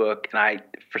open this book, and I,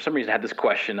 for some reason, had this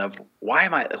question of why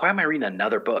am I reading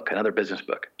another book, another business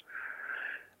book?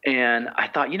 And I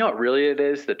thought, you know what really it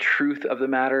is? The truth of the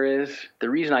matter is the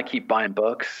reason I keep buying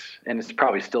books, and it's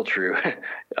probably still true,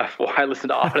 why I listen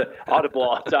to Audible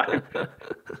all the time,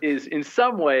 is in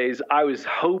some ways I was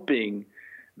hoping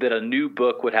that a new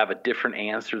book would have a different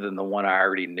answer than the one I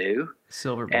already knew.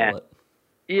 Silver bullet.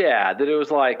 Yeah, that it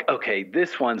was like, okay,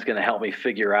 this one's going to help me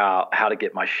figure out how to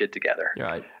get my shit together.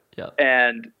 Right. Yeah.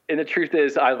 And the truth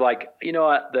is, I was like, you know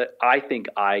what? I think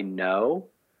I know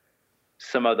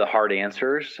some of the hard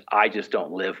answers. I just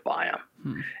don't live by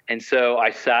them. And so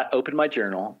I opened my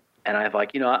journal, and I was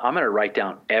like, you know what? I'm going to write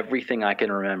down everything I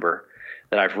can remember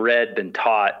that I've read, been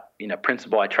taught,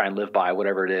 principle I try and live by,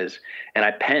 whatever it is. And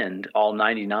I penned all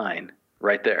 99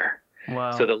 right there.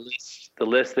 Wow. So the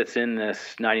list that's in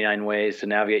this 99 ways to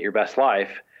navigate your best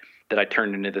life that I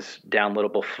turned into this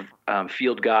downloadable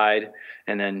field guide.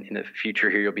 And then in the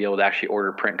future here, you'll be able to actually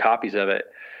order print copies of it.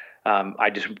 I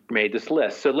just made this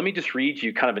list. So let me just read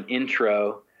you kind of an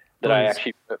intro that I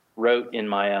actually wrote in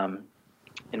my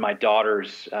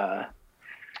daughter's, my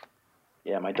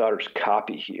daughter's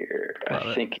copy here.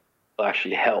 I think it'll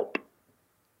actually help.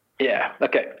 Yeah.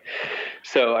 Okay.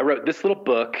 So I wrote this little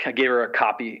book. I gave her a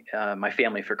copy, my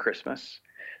family, for Christmas.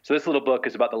 So this little book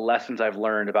is about the lessons I've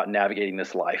learned about navigating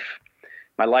this life.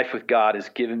 My life with God has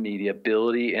given me the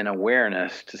ability and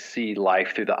awareness to see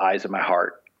life through the eyes of my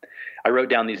heart. I wrote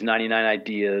down these 99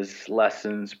 ideas,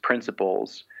 lessons,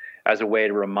 principles as a way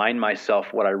to remind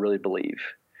myself what I really believe.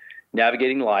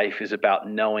 Navigating life is about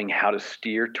knowing how to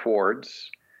steer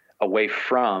towards, away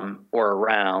from, or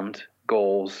around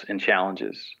goals and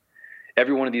challenges.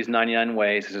 Every one of these 99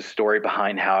 ways is a story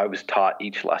behind how I was taught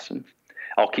each lesson.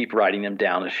 I'll keep writing them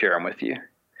down and share them with you.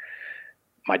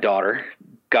 My daughter,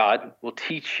 God will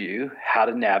teach you how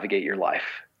to navigate your life.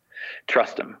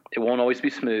 Trust Him. It won't always be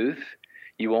smooth.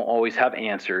 You won't always have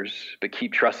answers, but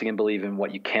keep trusting and believing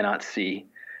what you cannot see,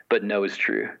 but know is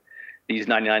true. These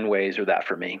 99 ways are that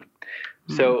for me.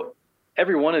 So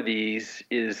every one of these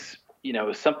is,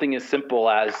 something as simple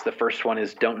as the first one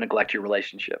is don't neglect your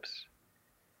relationships.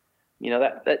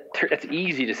 That's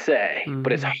easy to say,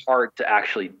 but it's hard to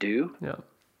actually do. Yeah.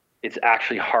 It's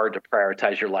actually hard to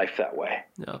prioritize your life that way.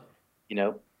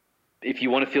 Yeah. If you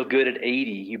want to feel good at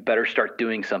 80, you better start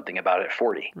doing something about it at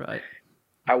 40. Right.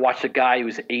 I watched a guy who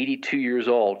was 82 years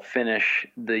old finish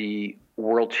the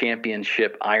world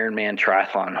championship Ironman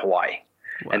triathlon in Hawaii.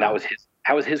 Wow. And that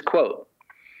was his quote.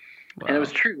 Wow. And it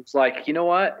was true. It's like, you know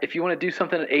what? If you want to do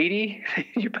something at 80,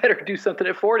 you better do something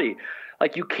at 40.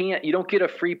 Like you don't get a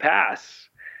free pass.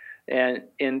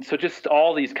 And so just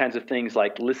all these kinds of things,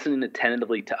 like listening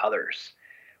attentively to others.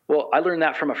 Well, I learned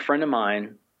that from a friend of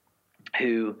mine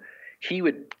who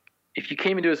if you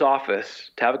came into his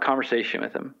office to have a conversation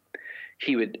with him,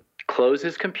 he would close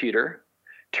his computer,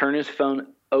 turn his phone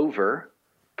over,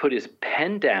 put his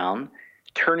pen down,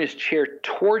 turn his chair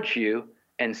towards you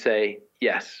and say,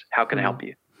 yes, how can I help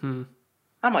you?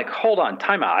 I'm like, hold on,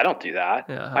 time out. I don't do that.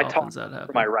 Yeah, I talk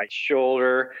for my right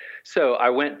shoulder. So I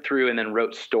went through and then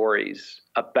wrote stories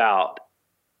about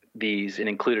these and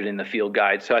included in the field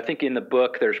guide. So I think in the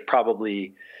book, there's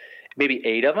probably maybe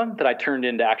 8 of them that I turned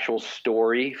into actual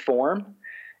story form.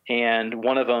 And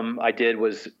one of them I did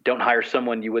was don't hire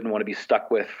someone you wouldn't want to be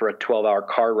stuck with for a 12-hour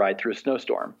car ride through a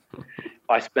snowstorm.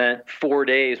 I spent 4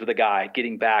 days with a guy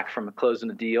getting back from closing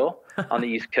a deal on the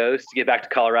East Coast to get back to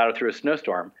Colorado through a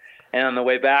snowstorm. And on the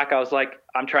way back, I was like,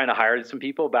 I'm trying to hire some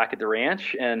people back at the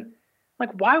ranch. And I'm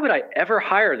like, why would I ever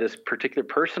hire this particular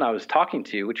person I was talking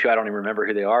to, which I don't even remember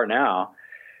who they are now,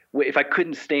 if I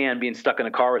couldn't stand being stuck in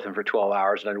a car with them for 12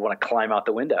 hours and I'd want to climb out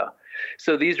the window?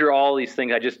 So these are all these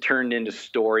things I just turned into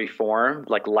story form,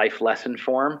 like life lesson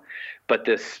form. But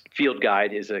this field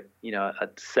guide is a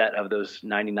set of those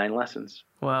 99 lessons.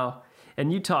 Wow.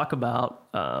 And you talk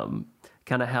about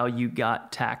kind of how you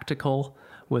got tactical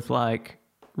with like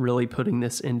really putting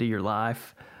this into your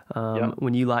life.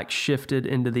 When you like shifted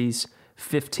into these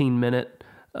 15-minute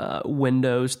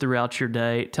windows throughout your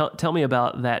day. Tell me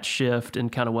about that shift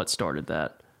and kind of what started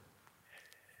that.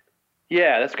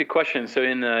 Yeah, that's a good question. So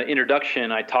in the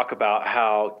introduction, I talk about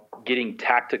how getting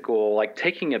tactical, like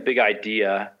taking a big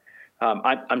idea.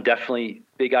 I'm definitely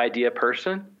a big idea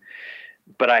person,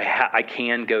 but I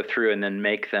can go through and then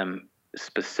make them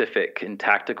specific and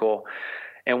tactical.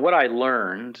 And what I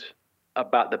learned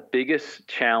about the biggest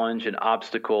challenge and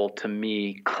obstacle to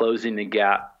me closing the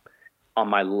gap on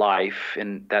my life,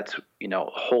 and that's,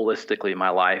 holistically my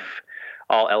life,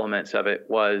 all elements of it,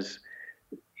 was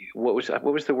what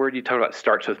was the word you talked about?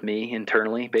 Starts with me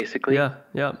internally, basically. Yeah,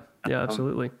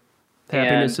 absolutely.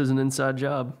 Happiness is an inside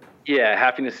job. Yeah,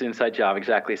 happiness is an inside job,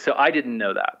 exactly. So I didn't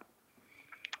know that.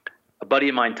 A buddy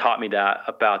of mine taught me that,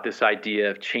 about this idea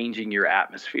of changing your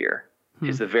atmosphere.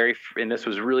 And this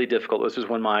was really difficult. This was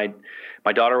when my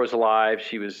daughter was alive.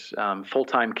 She was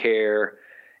full-time care,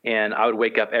 and I would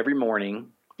wake up every morning,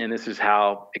 and this is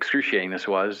how excruciating this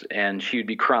was, and she would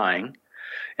be crying,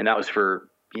 and that was for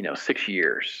 6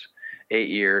 years, 8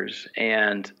 years,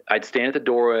 and I'd stand at the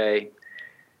doorway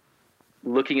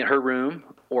looking at her room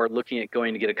or looking at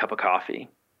going to get a cup of coffee.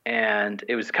 And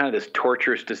it was kind of this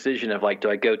torturous decision of like,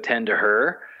 do I go tend to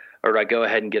her, or do I go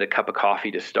ahead and get a cup of coffee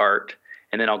to start?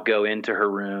 And then I'll go into her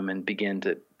room and begin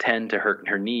to tend to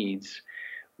her needs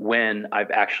when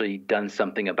I've actually done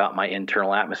something about my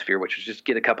internal atmosphere, which was just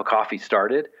get a cup of coffee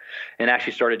started, and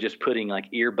actually started just putting like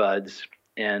earbuds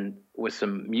and with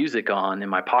some music on in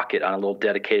my pocket on a little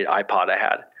dedicated iPod I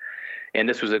had. And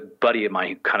this was a buddy of mine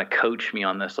who kind of coached me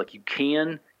on this. Like, you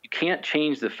can't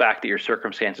change the fact that your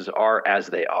circumstances are as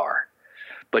they are,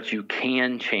 but you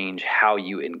can change how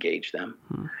you engage them.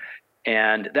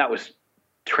 And that was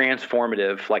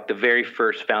transformative, like the very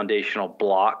first foundational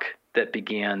block that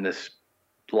began this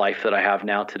life that I have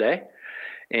now today.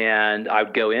 And I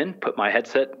would go in, put my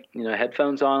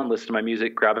headphones on, listen to my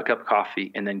music, grab a cup of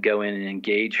coffee, and then go in and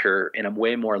engage her in a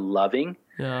way more loving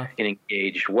and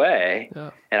engaged way.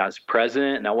 Yeah. And I was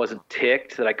present, and I wasn't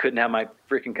ticked that I couldn't have my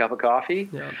freaking cup of coffee.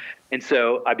 Yeah. And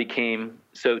so I became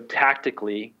so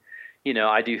tactically,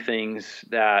 I do things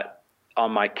that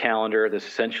on my calendar, this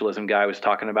essentialism guy was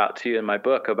talking about too in my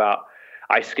book, about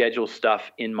I schedule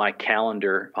stuff in my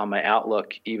calendar on my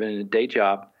Outlook, even in a day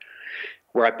job,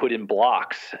 where I put in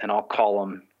blocks, and I'll call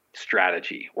them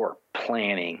strategy or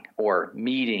planning or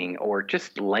meeting or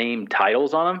just lame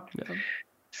titles on them. Yeah.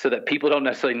 So that people don't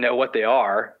necessarily know what they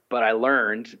are. But I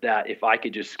learned that if I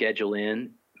could just schedule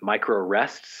in micro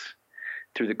rests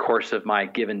through the course of my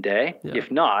given day,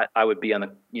 if not, I would be on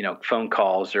the, phone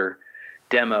calls or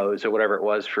demos or whatever it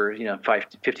was for, 5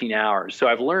 to 15 hours. So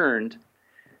I've learned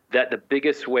that the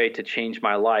biggest way to change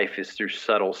my life is through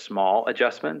subtle, small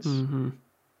adjustments,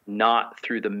 not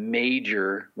through the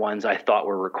major ones I thought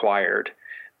were required,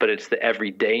 but it's the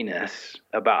everydayness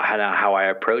about how I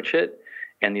approach it,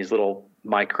 and these little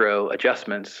micro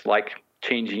adjustments, like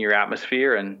changing your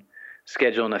atmosphere and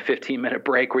scheduling a 15-minute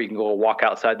break where you can go walk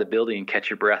outside the building and catch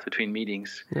your breath between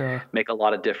meetings, make a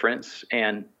lot of difference,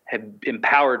 and have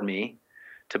empowered me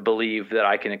to believe that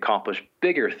I can accomplish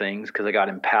bigger things because I got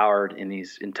empowered in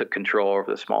these and took control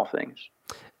over the small things.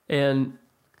 And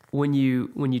when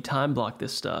you time block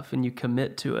this stuff and you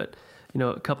commit to it,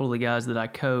 a couple of the guys that I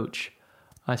coach,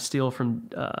 I steal from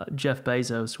Jeff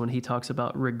Bezos when he talks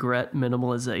about regret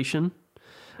minimalization.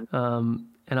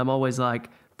 And I'm always like,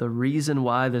 the reason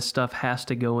why this stuff has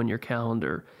to go in your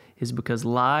calendar is because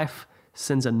life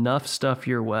sends enough stuff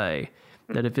your way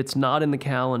that if it's not in the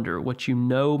calendar, what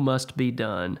must be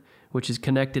done, which is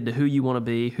connected to who you want to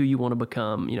be, who you want to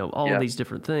become, all of these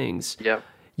different things. Yeah.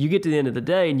 You get to the end of the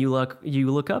day and you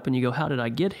look up and you go, how did I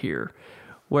get here?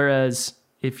 Whereas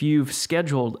if you've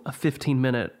scheduled a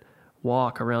 15-minute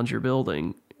walk around your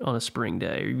building on a spring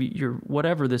day, or your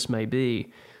whatever this may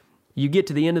be, you get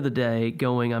to the end of the day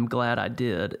going, I'm glad I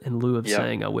did, in lieu of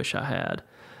saying I wish I had.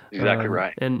 Exactly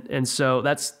right. And so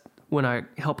that's when I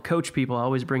help coach people, I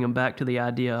always bring them back to the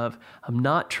idea of, I'm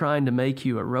not trying to make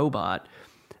you a robot.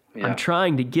 Yeah. I'm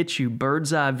trying to get you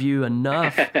bird's eye view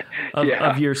enough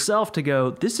of yourself to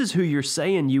go, this is who you're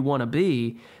saying you want to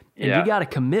be. And you got to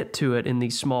commit to it in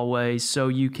these small ways so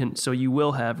you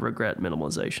will have regret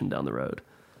minimalization down the road.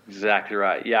 Exactly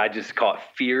right. Yeah. I just call it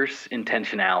fierce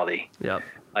intentionality. Yeah.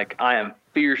 Like, I am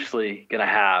fiercely going to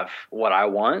have what I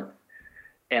want,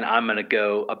 and I'm going to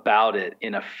go about it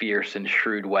in a fierce and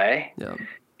shrewd way. Yeah.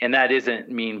 And that doesn't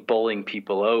mean bowling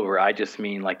people over. I just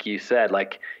mean, like you said,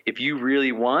 like, if you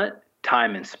really want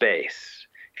time and space,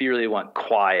 if you really want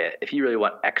quiet, if you really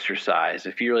want exercise,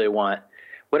 if you really want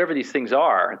whatever these things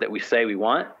are that we say we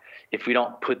want, if we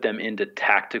don't put them into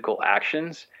tactical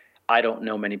actions, I don't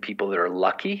know many people that are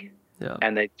lucky Yeah.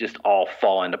 and they just all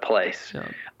fall into place. Yeah.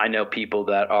 I know people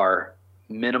that are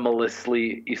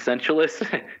minimalistically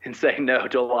essentialists and say no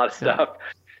to a lot of stuff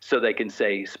so they can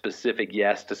say specific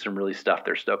yes to some really stuff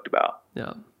they're stoked about.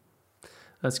 Yeah.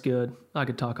 That's good. I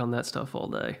could talk on that stuff all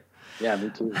day. Yeah, me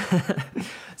too.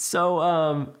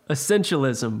 So,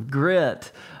 essentialism,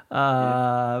 grit.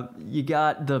 You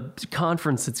got the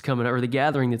conference that's coming up, or the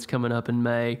gathering that's coming up in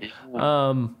May.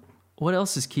 What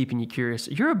else is keeping you curious?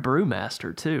 You're a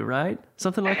brewmaster too, right?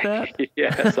 Something like that?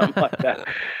 Yeah, something like that.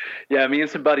 Yeah, me and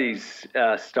some buddies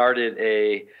started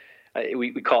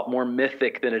we call it more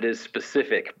mythic than it is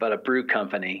specific, but a brew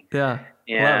company. Yeah.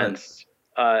 And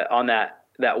on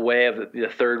that way of the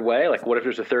third way, like what if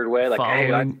there's a third way? Like,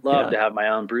 hey, I'd love to have my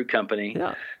own brew company.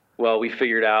 Yeah. Well, we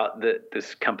figured out that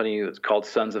this company is called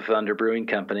Sons of Thunder Brewing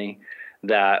Company,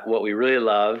 that what we really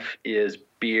love is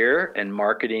beer and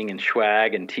marketing and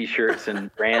swag and T-shirts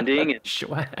and branding. And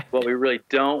swag. What we really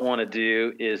don't want to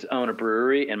do is own a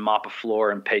brewery and mop a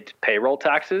floor and pay payroll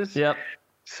taxes. Yep.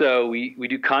 So we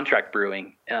do contract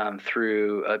brewing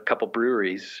through a couple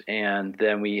breweries, and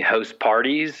then we host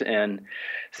parties and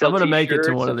sell I'm going to make it to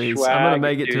T-shirts one of and these. swag. I'm going to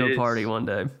make it to a party one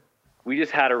day. We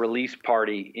just had a release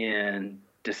party in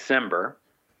December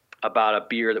about a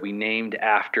beer that we named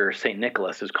after St.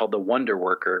 Nicholas. It's called the Wonder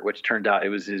Worker, which turned out it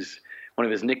was one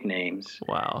of his nicknames.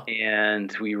 Wow.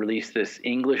 And we released this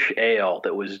English ale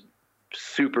that was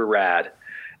super rad.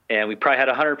 And we probably had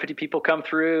 150 people come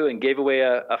through and gave away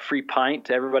a free pint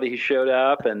to everybody who showed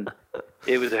up. And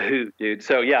it was a hoot, dude.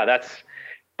 So yeah,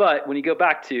 but when you go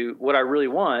back to what I really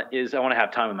want is I want to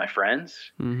have time with my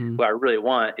friends. Mm-hmm. What I really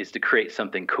want is to create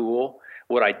something cool.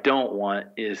 What I don't want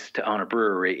is to own a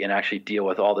brewery and actually deal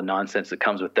with all the nonsense that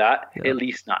comes with that, at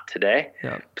least not today.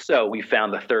 Yeah. So we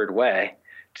found the third way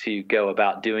to go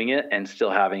about doing it and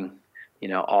still having,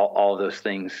 all of those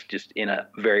things just in a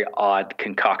very odd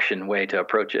concoction way to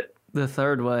approach it. The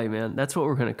third way, man. That's what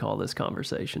we're going to call this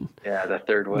conversation. Yeah, the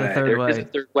third way. There is a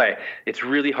third way. It's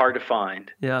really hard to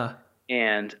find. Yeah.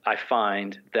 And I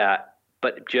find that,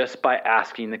 but just by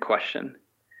asking the question,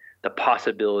 the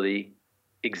possibility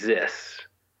exists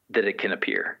that it can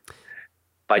appear.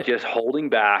 By just holding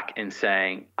back and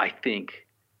saying, I think,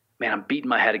 man, I'm beating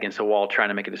my head against a wall trying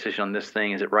to make a decision on this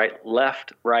thing. Is it right,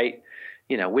 left, right?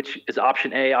 Which is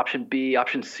option A, option B,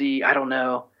 option C? I don't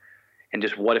know. And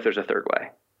just what if there's a third way?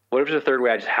 What if there's a third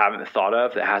way I just haven't thought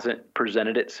of, that hasn't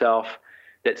presented itself,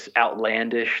 that's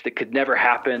outlandish, that could never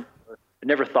happen,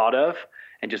 never thought of,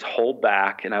 and just hold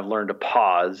back. And I've learned to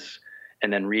pause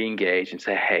and then re-engage and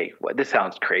say, hey, this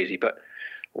sounds crazy, but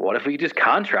what if we just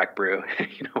contract brew?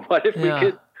 What if we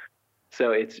could?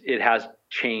 So it has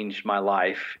changed my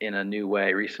life in a new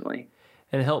way recently.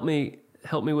 And help me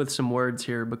with some words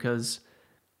here, because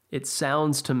it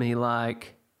sounds to me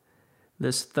like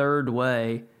this third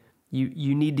way,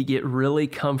 you need to get really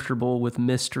comfortable with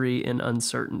mystery and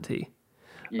uncertainty.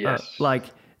 Yes.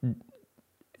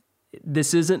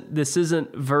 This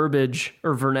isn't verbiage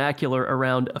or vernacular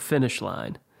around a finish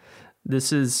line.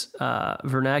 This is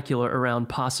vernacular around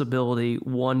possibility,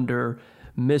 wonder,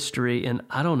 mystery, and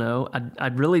I don't know. I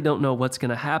really don't know what's going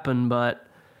to happen, but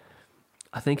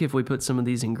I think if we put some of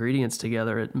these ingredients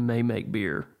together, it may make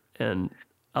beer. And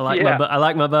I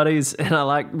like my buddies, and I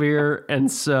like beer,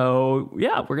 and so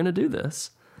yeah, we're going to do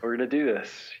this. We're going to do this.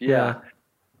 Yeah.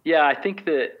 I think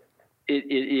that it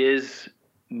is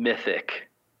mythic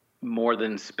more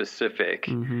than specific,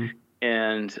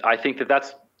 and I think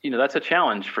that's a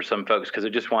challenge for some folks, because they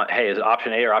just want, hey, is it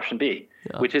option A or option B?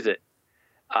 Yeah. Which is it?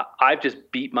 I've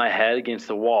just beat my head against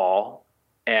the wall,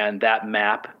 and that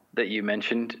map that you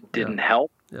mentioned didn't help.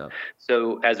 Yeah.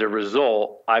 So as a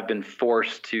result, I've been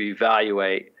forced to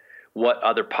evaluate what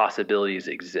other possibilities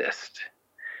exist.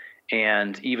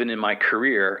 And even in my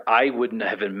career, I wouldn't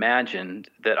have imagined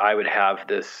that I would have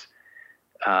this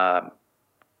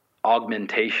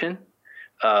augmentation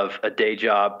of a day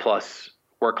job plus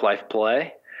work-life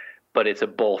play, but it's a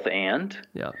both and.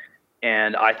 Yeah.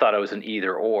 And I thought it was an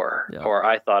either or, or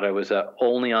I thought it was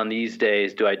only on these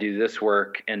days do I do this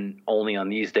work, and only on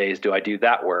these days do I do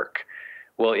that work.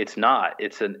 Well, it's not.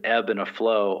 It's an ebb and a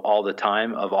flow all the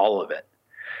time of all of it,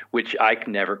 which I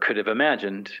never could have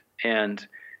imagined. And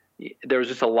there was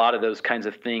just a lot of those kinds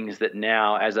of things that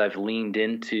now, as I've leaned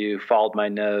into, followed my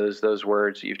nose, those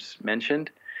words you've just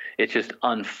mentioned, it's just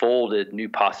unfolded new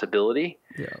possibility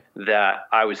that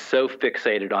I was so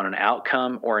fixated on an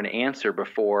outcome or an answer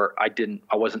before I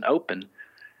wasn't open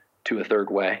to a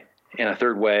third way. And a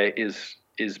third way is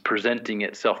presenting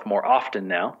itself more often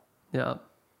now. Yeah.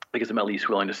 Because I'm at least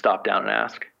willing to stop down and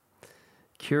ask.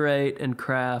 Curate and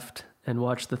craft and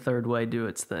watch the third way do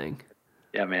its thing.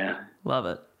 Yeah, man. Love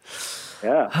it.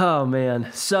 Yeah. Oh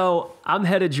man. So I'm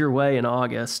headed your way in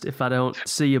August if I don't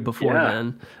see you before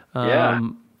then.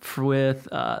 With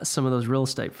some of those real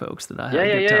estate folks that I had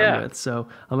a good time with. So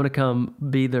I'm going to come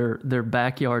be their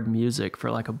backyard music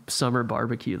for like a summer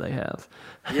barbecue they have.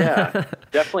 Yeah,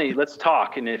 definitely. Let's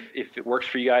talk. And if it works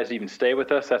for you guys to even stay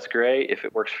with us, that's great. If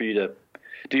it works for you to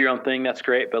do your own thing, that's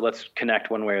great. But let's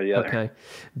connect one way or the other. Okay,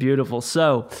 beautiful.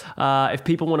 So if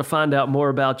people want to find out more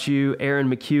about you,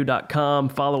 AaronMcHugh.com.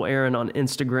 Follow Aaron on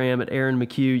Instagram at Aaron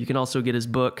McHugh. You can also get his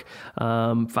book,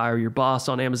 Fire Your Boss,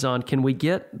 on Amazon. Can we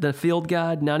get the Field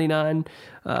Guide, 99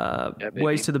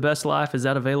 Ways to the Best Life? Is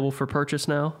that available for purchase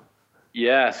now?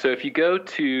 Yeah. So if you go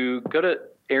to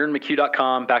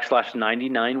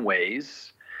AaronMcHugh.com/99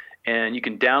 ways, and you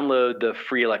can download the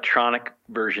free electronic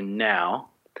version now.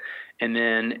 And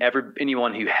then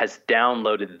anyone who has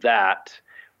downloaded that,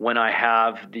 when I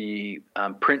have the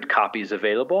print copies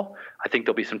available, I think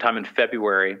there'll be sometime in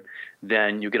February,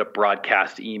 then you'll get a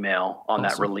broadcast email on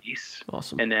that release.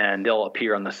 Awesome. And then they'll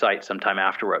appear on the site sometime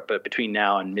afterward. But between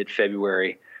now and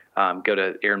mid-February, go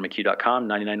to AaronMcHugh.com,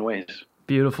 99 ways.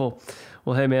 Beautiful.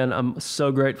 Well, hey, man, I'm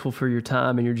so grateful for your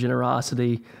time and your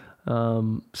generosity.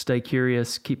 Stay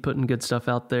curious, keep putting good stuff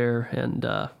out there, and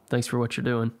thanks for what you're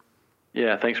doing.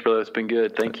 Yeah, thanks, brother. It's been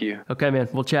good. Thank you. Okay, man.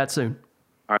 We'll chat soon.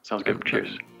 All right, sounds good.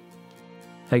 Cheers.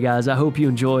 Hey, guys, I hope you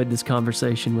enjoyed this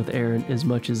conversation with Aaron as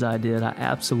much as I did. I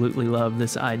absolutely love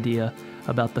this idea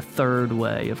about the third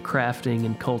way of crafting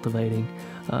and cultivating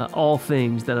all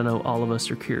things that I know all of us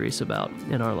are curious about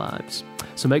in our lives.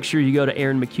 So make sure you go to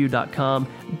AaronMcHugh.com,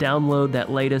 download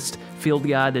that latest field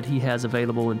guide that he has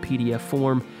available in PDF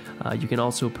form. You can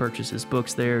also purchase his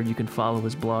books there. You can follow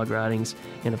his blog writings,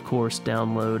 and of course,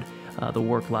 download the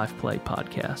Work Life Play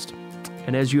podcast.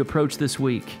 And as you approach this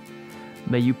week,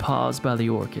 may you pause by the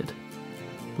orchid,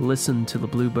 listen to the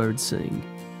bluebirds sing,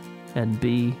 and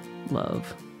be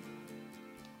love.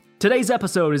 Today's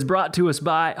episode is brought to us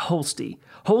by Holsti.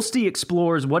 Holsti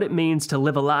explores what it means to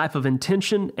live a life of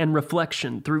intention and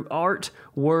reflection through art,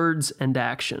 words, and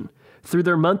action. Through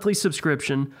their monthly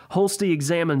subscription, Holsti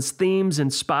examines themes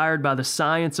inspired by the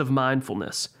science of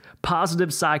mindfulness,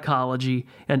 positive psychology,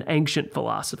 and ancient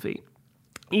philosophy.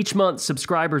 Each month,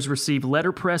 subscribers receive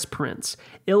letterpress prints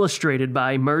illustrated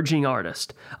by emerging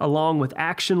artists, along with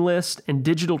action lists and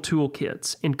digital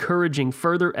toolkits, encouraging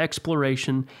further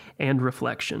exploration and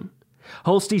reflection.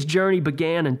 Holsti's journey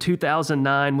began in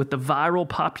 2009 with the viral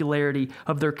popularity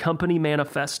of their company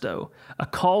manifesto, a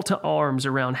call to arms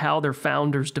around how their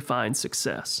founders define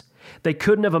success. They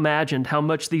couldn't have imagined how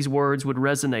much these words would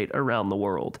resonate around the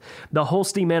world. The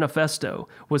Holsti Manifesto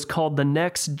was called The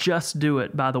Next Just Do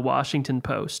It by the Washington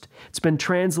Post. It's been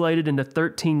translated into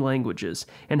 13 languages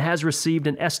and has received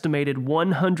an estimated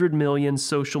 100 million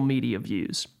social media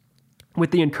views. With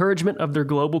the encouragement of their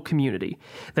global community,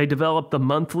 they developed the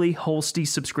monthly Holsti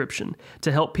subscription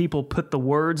to help people put the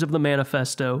words of the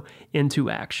manifesto into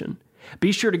action.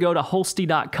 Be sure to go to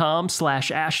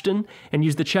holsti.com/Ashton and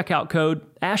use the checkout code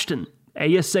Ashton,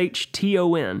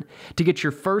 ASHTON, to get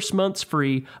your first month's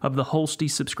free of the Holsti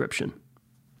subscription.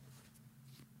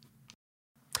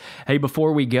 Hey,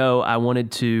 before we go, I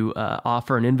wanted to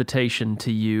offer an invitation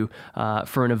to you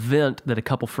for an event that a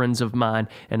couple friends of mine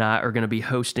and I are going to be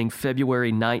hosting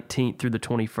February 19th through the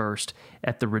 21st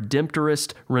at the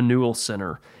Redemptorist Renewal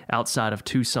Center outside of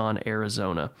Tucson,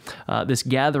 Arizona. This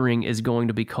gathering is going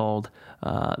to be called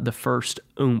the First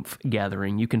Oomph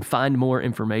Gathering. You can find more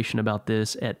information about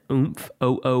this at oomph.cloud.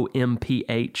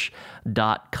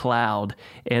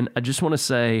 And I just want to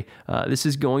say this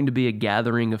is going to be a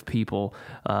gathering of people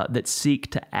that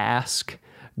seek to ask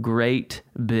great,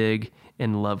 big,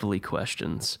 and lovely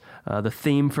questions. The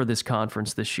theme for this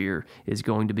conference this year is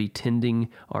going to be tending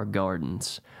our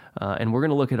gardens. And we're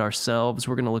going to look at ourselves,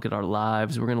 we're going to look at our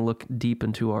lives, we're going to look deep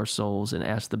into our souls and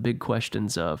ask the big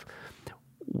questions of,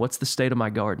 what's the state of my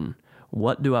garden?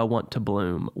 What do I want to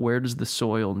bloom? Where does the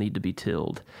soil need to be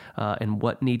tilled? And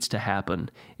what needs to happen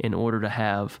in order to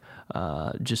have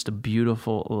just a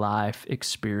beautiful life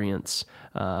experience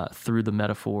through the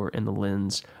metaphor and the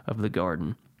lens of the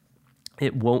garden?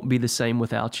 It won't be the same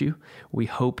without you. We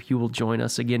hope you will join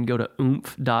us. Again, go to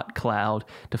oomph.cloud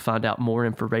to find out more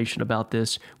information about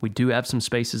this. We do have some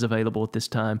spaces available at this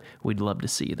time. We'd love to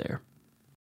see you there.